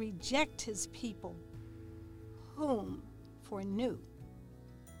not reject his people, whom foreknew.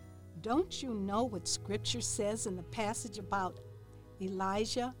 Don't you know what Scripture says in the passage about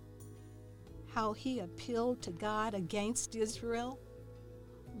Elijah, how he appealed to God against Israel?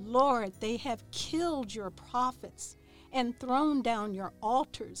 "Lord, they have killed your prophets and thrown down your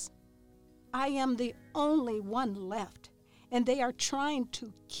altars. I am the only one left, and they are trying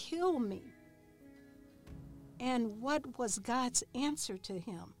to kill me." And what was God's answer to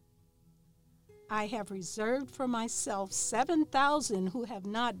him? I have reserved for myself 7,000 who have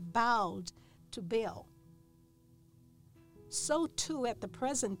not bowed to Baal. So too at the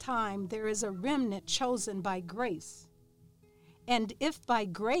present time there is a remnant chosen by grace. And if by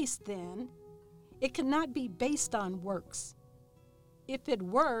grace, then, it cannot be based on works. If it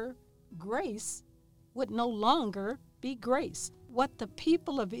were, grace would no longer be grace. What the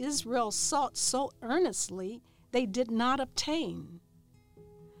people of Israel sought so earnestly, they did not obtain.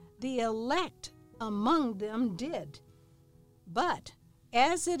 The elect among them did. But,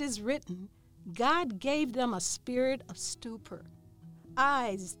 as it is written, God gave them a spirit of stupor,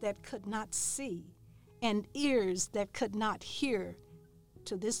 eyes that could not see, and ears that could not hear,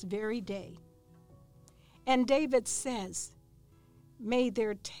 to this very day. And David says, may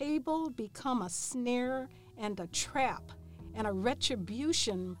their table become a snare and a trap and a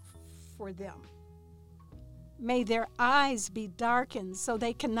retribution for them. May their eyes be darkened so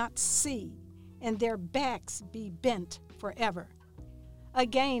they cannot see, and their backs be bent forever.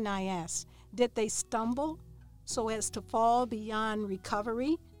 Again, I ask, did they stumble so as to fall beyond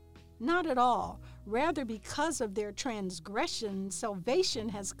recovery? Not at all. Rather, because of their transgression, salvation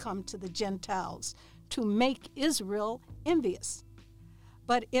has come to the Gentiles to make Israel envious.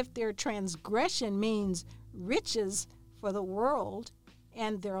 But if their transgression means riches for the world,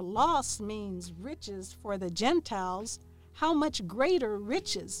 and their loss means riches for the Gentiles, how much greater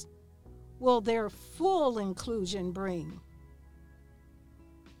riches will their full inclusion bring?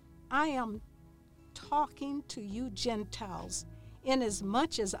 I am talking to you Gentiles.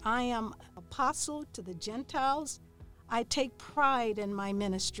 Inasmuch as I am apostle to the Gentiles, I take pride in my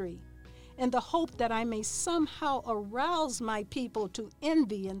ministry, in the hope that I may somehow arouse my people to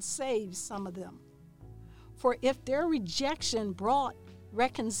envy and save some of them. For if their rejection brought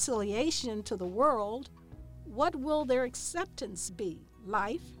reconciliation to the world, what will their acceptance be?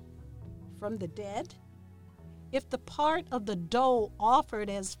 Life from the dead? If the part of the dough offered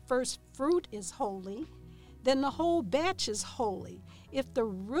as first fruit is holy, then the whole batch is holy. If the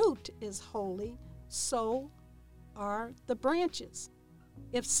root is holy, so are the branches.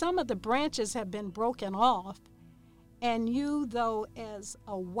 If some of the branches have been broken off, and you, though as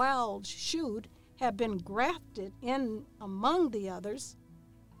a wild shoot, have been grafted in among the others,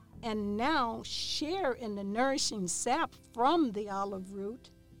 and now share in the nourishing sap from the olive root,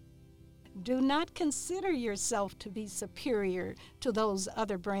 do not consider yourself to be superior to those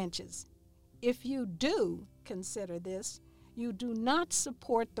other branches. If you do consider this, you do not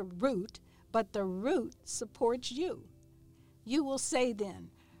support the root, but the root supports you. You will say then,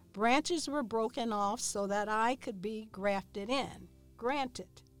 branches were broken off so that I could be grafted in.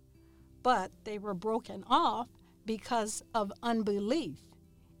 Granted. But they were broken off because of unbelief,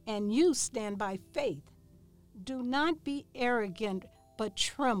 and you stand by faith. Do not be arrogant, but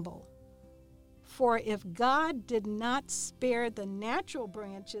tremble. For if God did not spare the natural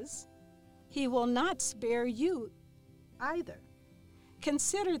branches, he will not spare you either.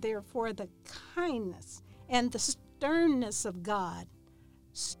 Consider therefore the kindness and the sternness of God,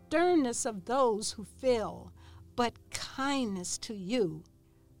 sternness of those who fail, but kindness to you.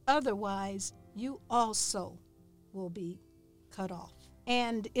 Otherwise, you also will be cut off.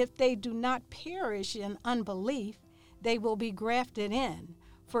 And if they do not perish in unbelief, they will be grafted in,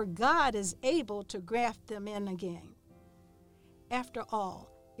 for God is able to graft them in again. After all,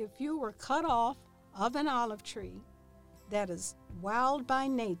 if you were cut off of an olive tree that is wild by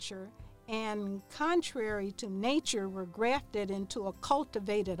nature, and contrary to nature were grafted into a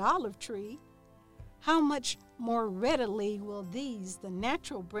cultivated olive tree, how much more readily will these, the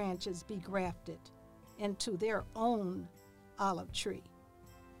natural branches, be grafted into their own olive tree?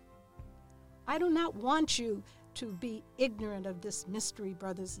 I do not want you to be ignorant of this mystery,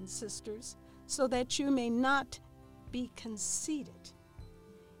 brothers and sisters, so that you may not be conceited.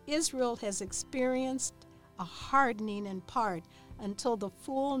 Israel has experienced a hardening in part until the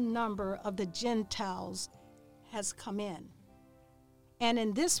full number of the Gentiles has come in. And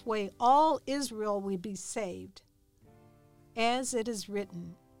in this way, all Israel will be saved. As it is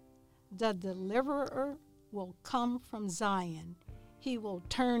written, the deliverer will come from Zion. He will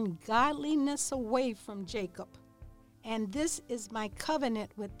turn godliness away from Jacob. And this is my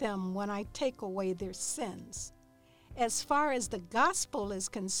covenant with them when I take away their sins. As far as the gospel is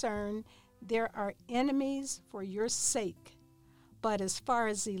concerned, there are enemies for your sake. But as far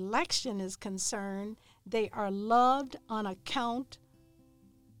as election is concerned, they are loved on account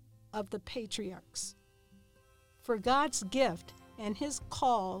of the patriarchs. For God's gift and his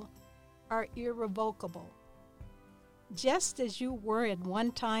call are irrevocable. Just as you were at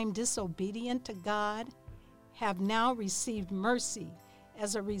one time disobedient to God, have now received mercy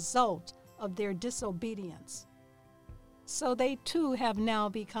as a result of their disobedience. So they too have now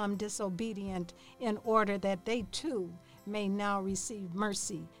become disobedient in order that they too may now receive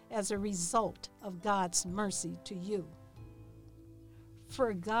mercy as a result of God's mercy to you.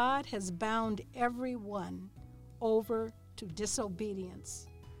 For God has bound everyone over to disobedience,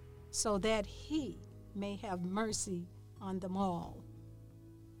 so that he may have mercy on them all.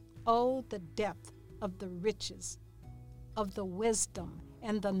 Oh, the depth of the riches of the wisdom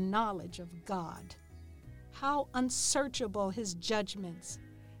and the knowledge of God! How unsearchable his judgments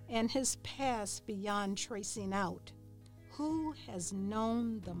and his paths beyond tracing out! Who has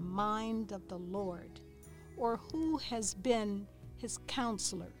known the mind of the Lord, or who has been his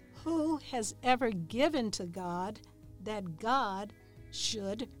counselor? Who has ever given to God that God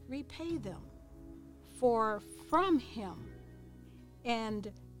should repay them? For from him,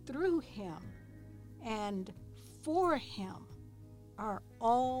 and through him, and for him are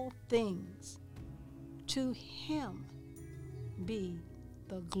all things. To him be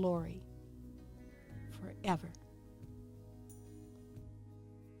the glory forever.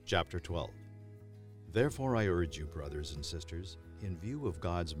 Chapter 12. Therefore I urge you, brothers and sisters, in view of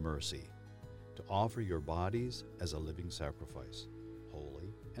God's mercy, to offer your bodies as a living sacrifice,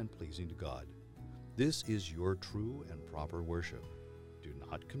 holy and pleasing to God. This is your true and proper worship. Do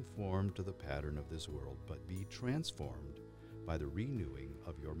not conform to the pattern of this world, but be transformed by the renewing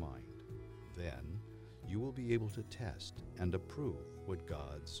of your mind. Then you will be able to test and approve what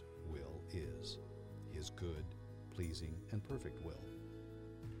God's will is, his good, pleasing, and perfect will.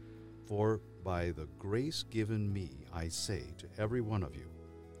 For by the grace given me, I say to every one of you,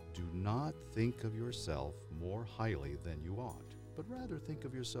 do not think of yourself more highly than you ought, but rather think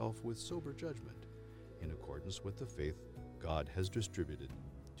of yourself with sober judgment, in accordance with the faith God has distributed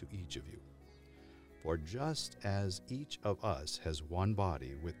to each of you. For just as each of us has one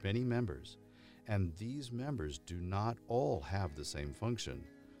body with many members, and these members do not all have the same function,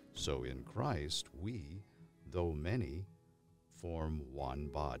 so in Christ we, though many, form one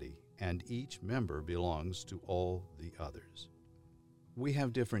body, and each member belongs to all the others. We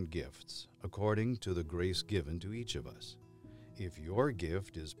have different gifts, according to the grace given to each of us. If your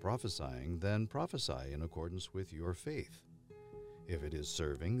gift is prophesying, then prophesy in accordance with your faith. If it is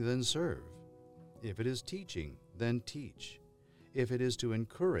serving, then serve. If it is teaching, then teach. If it is to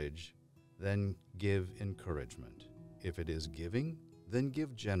encourage, then give encouragement. If it is giving, then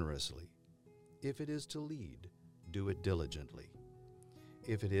give generously. If it is to lead, do it diligently.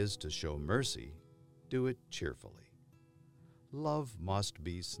 If it is to show mercy, do it cheerfully. Love must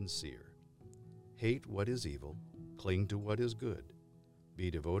be sincere. Hate what is evil, cling to what is good. Be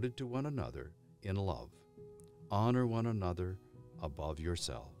devoted to one another in love. Honor one another above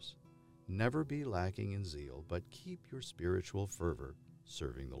yourselves. Never be lacking in zeal, but keep your spiritual fervor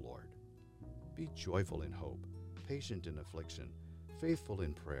serving the Lord. Be joyful in hope, patient in affliction, faithful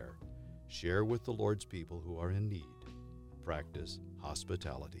in prayer. Share with the Lord's people who are in need. Practice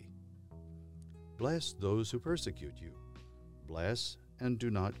hospitality. Bless those who persecute you. Bless and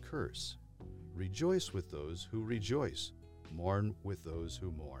do not curse. Rejoice with those who rejoice. Mourn with those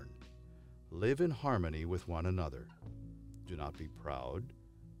who mourn. Live in harmony with one another. Do not be proud,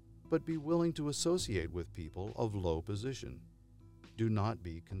 but be willing to associate with people of low position. Do not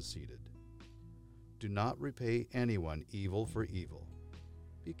be conceited. Do not repay anyone evil for evil.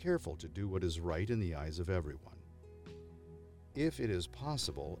 Be careful to do what is right in the eyes of everyone. If it is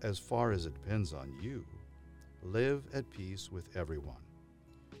possible, as far as it depends on you, live at peace with everyone.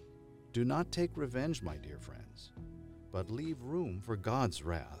 Do not take revenge, my dear friends, but leave room for God's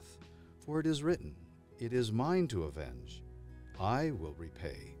wrath. For it is written, "It is mine to avenge. I will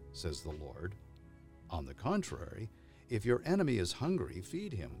repay," says the Lord. On the contrary, if your enemy is hungry,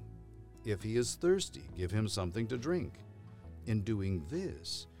 feed him. If he is thirsty, give him something to drink. In doing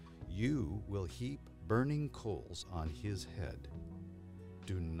this, you will heap burning coals on his head.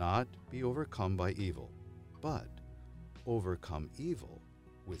 Do not be overcome by evil, but overcome evil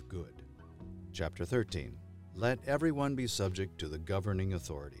with good. Chapter 13. Let everyone be subject to the governing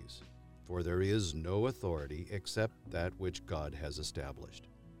authorities, for there is no authority except that which God has established.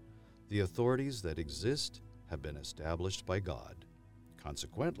 The authorities that exist have been established by God.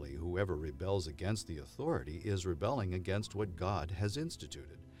 Consequently, whoever rebels against the authority is rebelling against what God has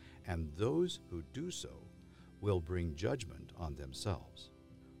instituted, and those who do so will bring judgment on themselves.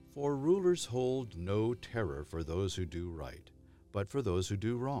 For rulers hold no terror for those who do right, but for those who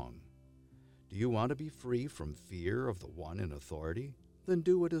do wrong. Do you want to be free from fear of the one in authority? Then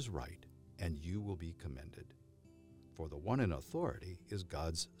do what is right, and you will be commended. For the one in authority is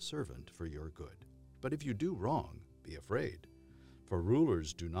God's servant for your good. But if you do wrong, be afraid, For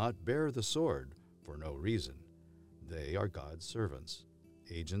rulers do not bear the sword for no reason. They are God's servants,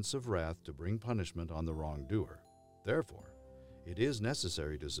 agents of wrath to bring punishment on the wrongdoer. Therefore, it is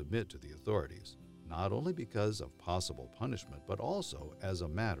necessary to submit to the authorities, not only because of possible punishment, but also as a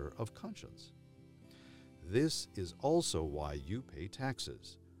matter of conscience. This is also why you pay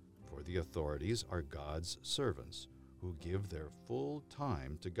taxes, for the authorities are God's servants who give their full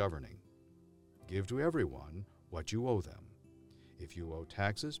time to governing. Give to everyone what you owe them. If you owe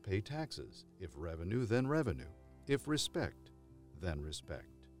taxes, pay taxes. If revenue, then revenue. If respect, then respect.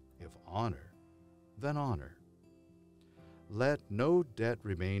 If honor, then honor. Let no debt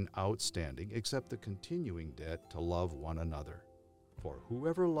remain outstanding except the continuing debt to love one another. For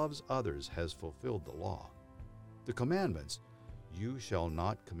whoever loves others has fulfilled the law. The commandments, you shall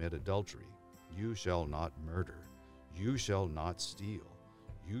not commit adultery, you shall not murder, you shall not steal,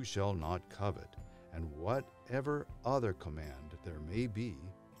 you shall not covet, and whatever other command there may be,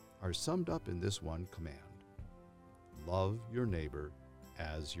 are summed up in this one command. Love your neighbor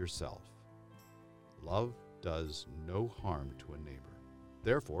as yourself. Love does no harm to a neighbor.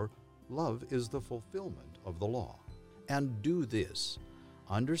 Therefore, love is the fulfillment of the law. And do this,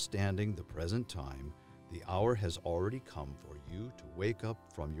 understanding the present time, the hour has already come for you to wake up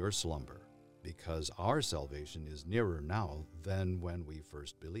from your slumber, because our salvation is nearer now than when we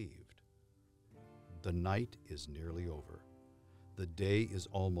first believed. The night is nearly over. The day is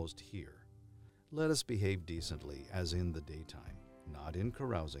almost here. Let us behave decently as in the daytime, not in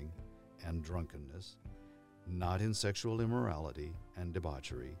carousing and drunkenness, not in sexual immorality and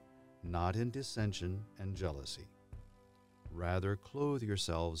debauchery, not in dissension and jealousy. Rather, clothe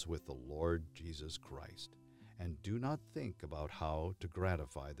yourselves with the Lord Jesus Christ, and do not think about how to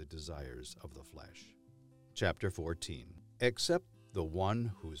gratify the desires of the flesh. Chapter 14. Accept the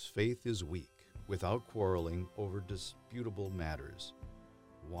one whose faith is weak, without quarreling over disputable matters.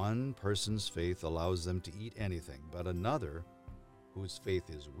 One person's faith allows them to eat anything, but another, whose faith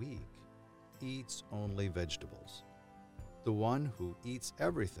is weak, eats only vegetables. The one who eats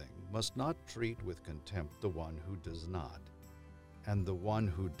everything must not treat with contempt the one who does not. And the one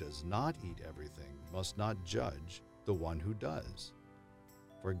who does not eat everything must not judge the one who does.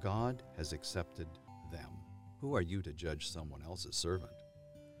 For God has accepted them. Who are you to judge someone else's servant?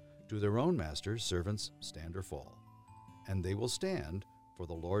 To their own masters, servants stand or fall, and they will stand, for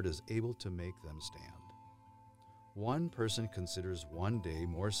the Lord is able to make them stand. One person considers one day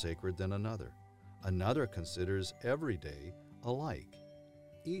more sacred than another. Another considers every day alike.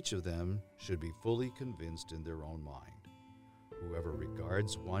 Each of them should be fully convinced in their own mind. Whoever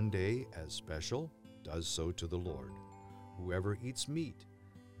regards one day as special does so to the Lord. Whoever eats meat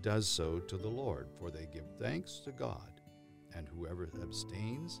does so to the Lord, for they give thanks to God. And whoever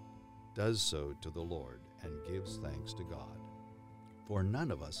abstains does so to the Lord and gives thanks to God. For none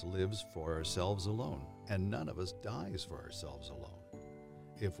of us lives for ourselves alone, and none of us dies for ourselves alone.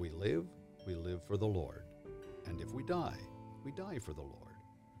 If we live for the Lord, and if we die for the Lord.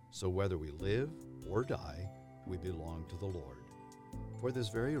 So whether we live or die, we belong to the Lord. For this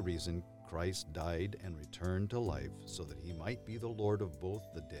very reason, Christ died and returned to life, so that he might be the Lord of both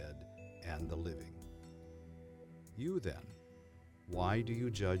the dead and the living. You then, why do you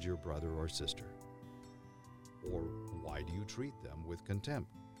judge your brother or sister? Or why do you treat them with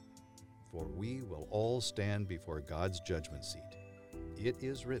contempt? For we will all stand before God's judgment seat. It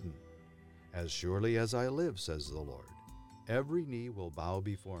is written, "As surely as I live, says the Lord, every knee will bow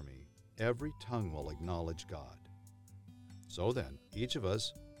before me, every tongue will acknowledge God." So then, each of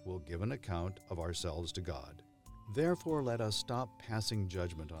us will give an account of ourselves to God. Therefore, let us stop passing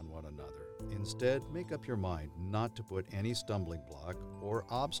judgment on one another. Instead, make up your mind not to put any stumbling block or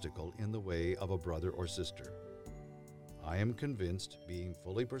obstacle in the way of a brother or sister. I am convinced, being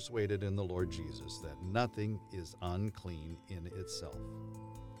fully persuaded in the Lord Jesus, that nothing is unclean in itself.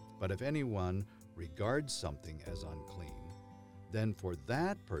 But if anyone regards something as unclean, then for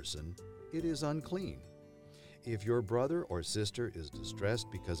that person it is unclean. If your brother or sister is distressed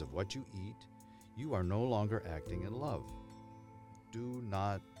because of what you eat, you are no longer acting in love. Do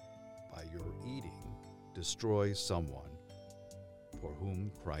not, by your eating, destroy someone for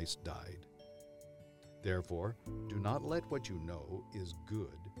whom Christ died. Therefore, do not let what you know is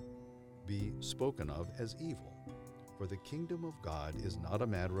good be spoken of as evil. For the kingdom of God is not a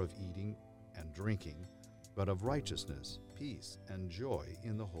matter of eating and drinking, but of righteousness, peace, and joy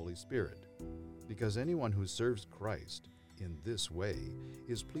in the Holy Spirit. Because anyone who serves Christ in this way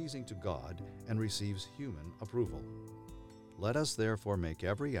is pleasing to God and receives human approval. Let us therefore make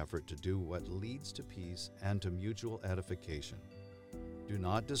every effort to do what leads to peace and to mutual edification. Do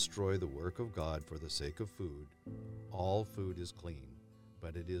not destroy the work of God for the sake of food. All food is clean,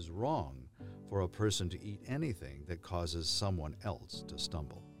 but it is wrong for a person to eat anything that causes someone else to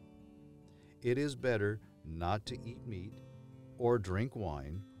stumble. It is better not to eat meat, or drink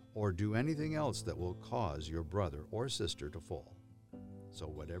wine, or do anything else that will cause your brother or sister to fall. So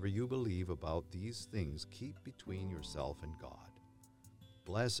whatever you believe about these things, keep between yourself and God.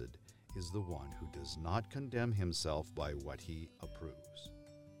 Blessed is the one who does not condemn himself by what he approves.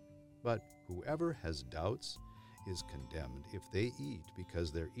 But whoever has doubts is condemned if they eat,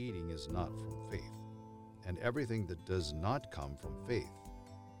 because their eating is not from faith. And everything that does not come from faith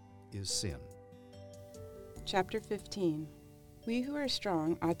is sin. Chapter 15. We who are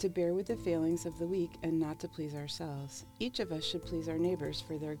strong ought to bear with the failings of the weak and not to please ourselves. Each of us should please our neighbors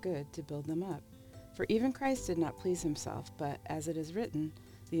for their good, to build them up. For even Christ did not please himself, but, as it is written,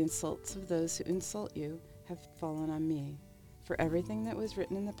 the insults of those who insult you have fallen on me. For everything that was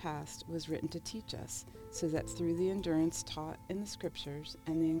written in the past was written to teach us, so that through the endurance taught in the Scriptures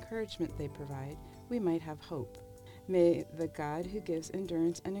and the encouragement they provide, we might have hope. May the God who gives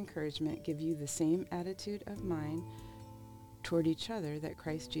endurance and encouragement give you the same attitude of mind toward each other that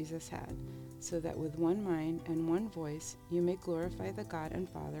Christ Jesus had, so that with one mind and one voice you may glorify the God and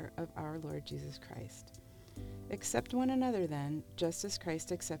Father of our Lord Jesus Christ. Accept one another then, just as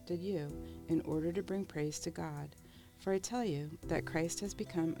Christ accepted you, in order to bring praise to God. For I tell you that Christ has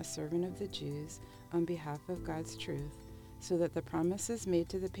become a servant of the Jews on behalf of God's truth, so that the promises made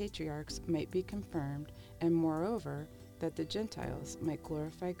to the patriarchs might be confirmed, and moreover, that the Gentiles might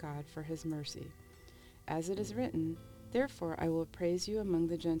glorify God for his mercy. As it is written, therefore I will praise you among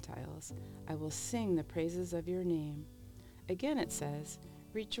the Gentiles. I will sing the praises of your name. Again it says,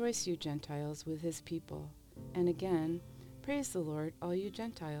 rejoice, you Gentiles, with his people. And again, praise the Lord, all you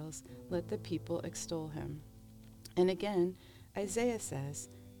Gentiles, let the people extol him. And again, Isaiah says,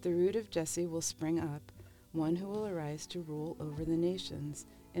 the root of Jesse will spring up, one who will arise to rule over the nations.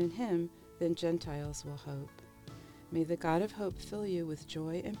 In him, then Gentiles will hope. May the God of hope fill you with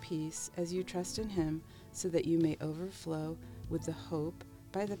joy and peace as you trust in him, so that you may overflow with the hope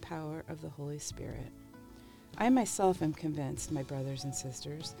by the power of the Holy Spirit. I myself am convinced, my brothers and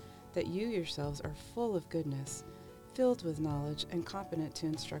sisters, that you yourselves are full of goodness, filled with knowledge, and competent to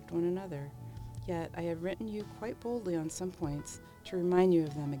instruct one another. Yet I have written you quite boldly on some points to remind you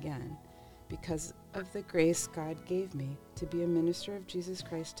of them again, because of the grace God gave me to be a minister of Jesus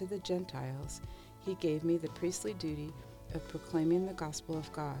Christ to the Gentiles. He gave me the priestly duty of proclaiming the gospel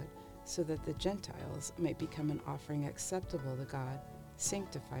of God, so that the Gentiles might become an offering acceptable to God,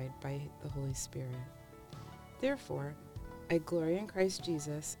 sanctified by the Holy Spirit. Therefore, I glory in Christ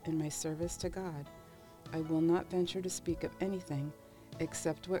Jesus in my service to God. I will not venture to speak of anything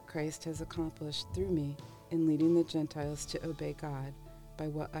except what Christ has accomplished through me in leading the Gentiles to obey God, by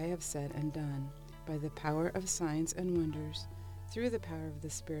what I have said and done, by the power of signs and wonders, through the power of the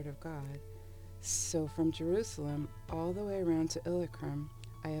Spirit of God. So from Jerusalem all the way around to Illyricum,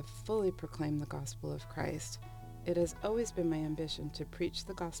 I have fully proclaimed the gospel of Christ. It has always been my ambition to preach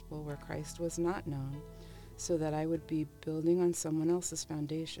the gospel where Christ was not known, so that I would be building on someone else's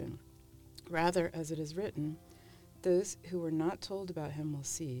foundation. Rather, as it is written, those who were not told about him will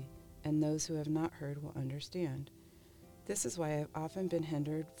see, and those who have not heard will understand. This is why I have often been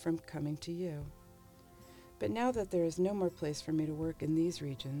hindered from coming to you. But now that there is no more place for me to work in these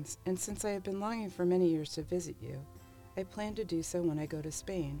regions, and since I have been longing for many years to visit you, I plan to do so when I go to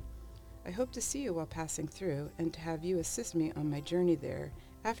Spain. I hope to see you while passing through, and to have you assist me on my journey there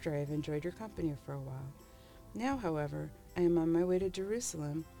after I have enjoyed your company for a while. Now, however, I am on my way to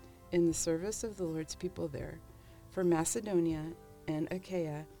Jerusalem in the service of the Lord's people there. For Macedonia and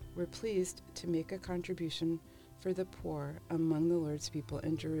Achaia were pleased to make a contribution for the poor among the Lord's people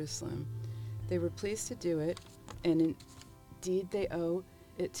in Jerusalem. They were pleased to do it, and indeed they owe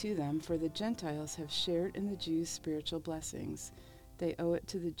it to them, for the Gentiles have shared in the Jews' spiritual blessings. They owe it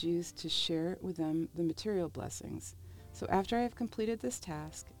to the Jews to share with them the material blessings. So after I have completed this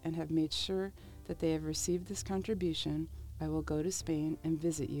task and have made sure that they have received this contribution, I will go to Spain and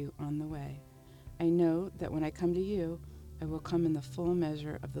visit you on the way. I know that when I come to you, I will come in the full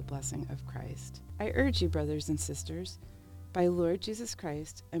measure of the blessing of Christ. I urge you, brothers and sisters, by Lord Jesus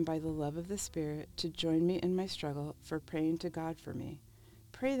Christ and by the love of the Spirit, to join me in my struggle for praying to God for me.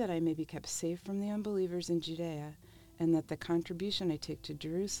 Pray that I may be kept safe from the unbelievers in Judea, and that the contribution I take to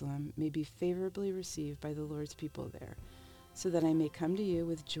Jerusalem may be favorably received by the Lord's people there, so that I may come to you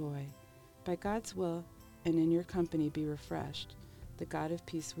with joy. By God's will, and in your company be refreshed. The God of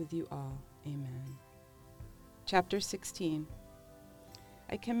peace with you all. Amen. Chapter 16.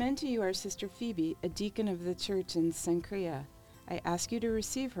 I commend to you our sister Phoebe, a deacon of the church in Cenchrea. I ask you to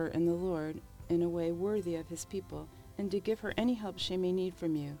receive her in the Lord in a way worthy of his people, and to give her any help she may need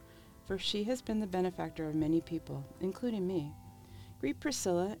from you, for she has been the benefactor of many people, including me. Greet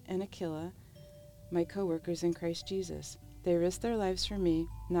Priscilla and Aquila, my co-workers in Christ Jesus. They risked their lives for me.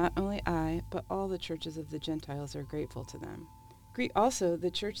 Not only I, but all the churches of the Gentiles are grateful to them. Greet also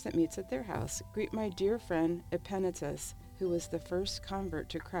the church that meets at their house. Greet my dear friend Epanetus, who was the first convert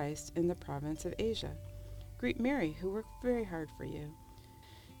to Christ in the province of Asia. Greet Mary, who worked very hard for you.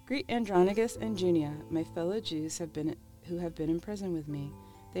 Greet Andronicus and Junia, my fellow Jews who have been in prison with me.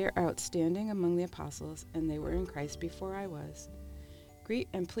 They are outstanding among the apostles, and they were in Christ before I was.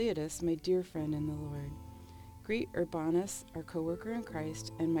 Greet Ampliatus, my dear friend in the Lord. Greet Urbanus, our co-worker in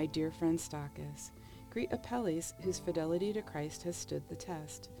Christ, and my dear friend Stachys. Greet Apelles, whose fidelity to Christ has stood the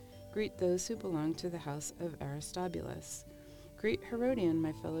test. Greet those who belong to the house of Aristobulus. Greet Herodion,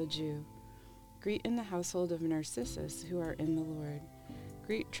 my fellow Jew. Greet in the household of Narcissus, who are in the Lord.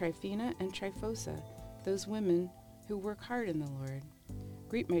 Greet Tryphena and Tryphosa, those women who work hard in the Lord.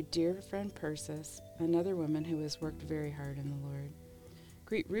 Greet my dear friend Persis, another woman who has worked very hard in the Lord.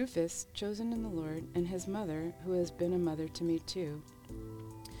 Greet Rufus, chosen in the Lord, and his mother, who has been a mother to me too.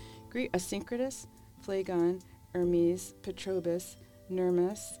 Greet Asyncritus, Phlegon, Hermes, Petrobus,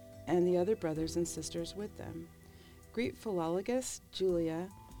 Nurmus, and the other brothers and sisters with them. Greet Philologus, Julia,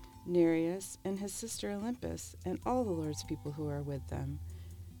 Nereus, and his sister Olympus, and all the Lord's people who are with them.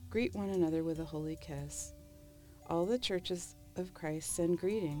 Greet one another with a holy kiss. All the churches of Christ send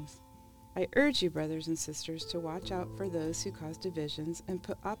greetings. I urge you, brothers and sisters, to watch out for those who cause divisions and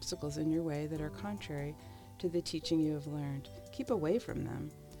put obstacles in your way that are contrary to the teaching you have learned. Keep away from them,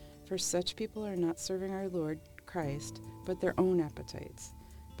 for such people are not serving our Lord Christ, but their own appetites.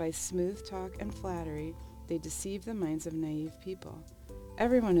 By smooth talk and flattery, they deceive the minds of naive people.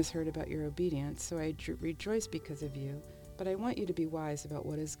 Everyone has heard about your obedience, so I rejoice because of you, but I want you to be wise about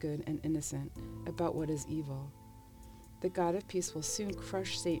what is good and innocent, about what is evil. The God of peace will soon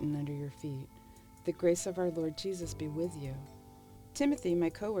crush Satan under your feet. The grace of our Lord Jesus be with you. Timothy, my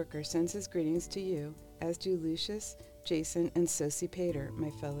co-worker, sends his greetings to you, as do Lucius, Jason, and Sosipater,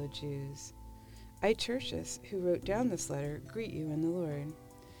 my fellow Jews. I, Tertius, who wrote down this letter, greet you in the Lord.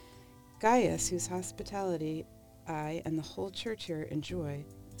 Gaius, whose hospitality I and the whole church here enjoy,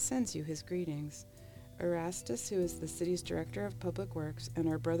 sends you his greetings. Erastus, who is the city's director of public works, and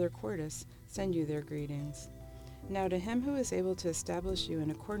our brother Quartus send you their greetings. Now to him who is able to establish you in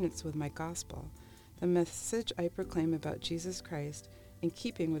accordance with my gospel, the message I proclaim about Jesus Christ, in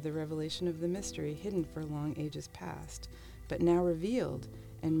keeping with the revelation of the mystery hidden for long ages past, but now revealed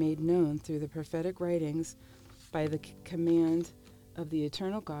and made known through the prophetic writings by the command of the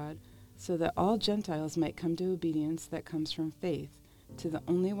eternal God, so that all Gentiles might come to obedience that comes from faith. To the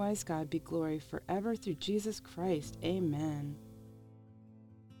only wise God be glory forever through Jesus Christ. Amen.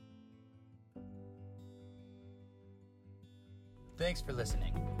 Thanks for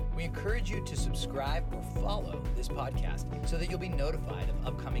listening. We encourage you to subscribe or follow this podcast so that you'll be notified of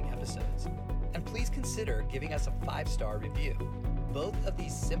upcoming episodes. And please consider giving us a 5-star review. Both of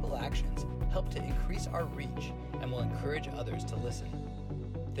these simple actions help to increase our reach and will encourage others to listen.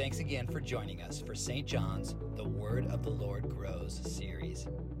 Thanks again for joining us for St. John's The Word of the Lord Grows series.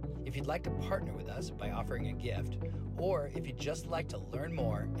 If you'd like to partner with us by offering a gift, or if you'd just like to learn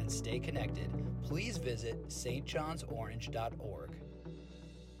more and stay connected, please visit stjohnsorange.org.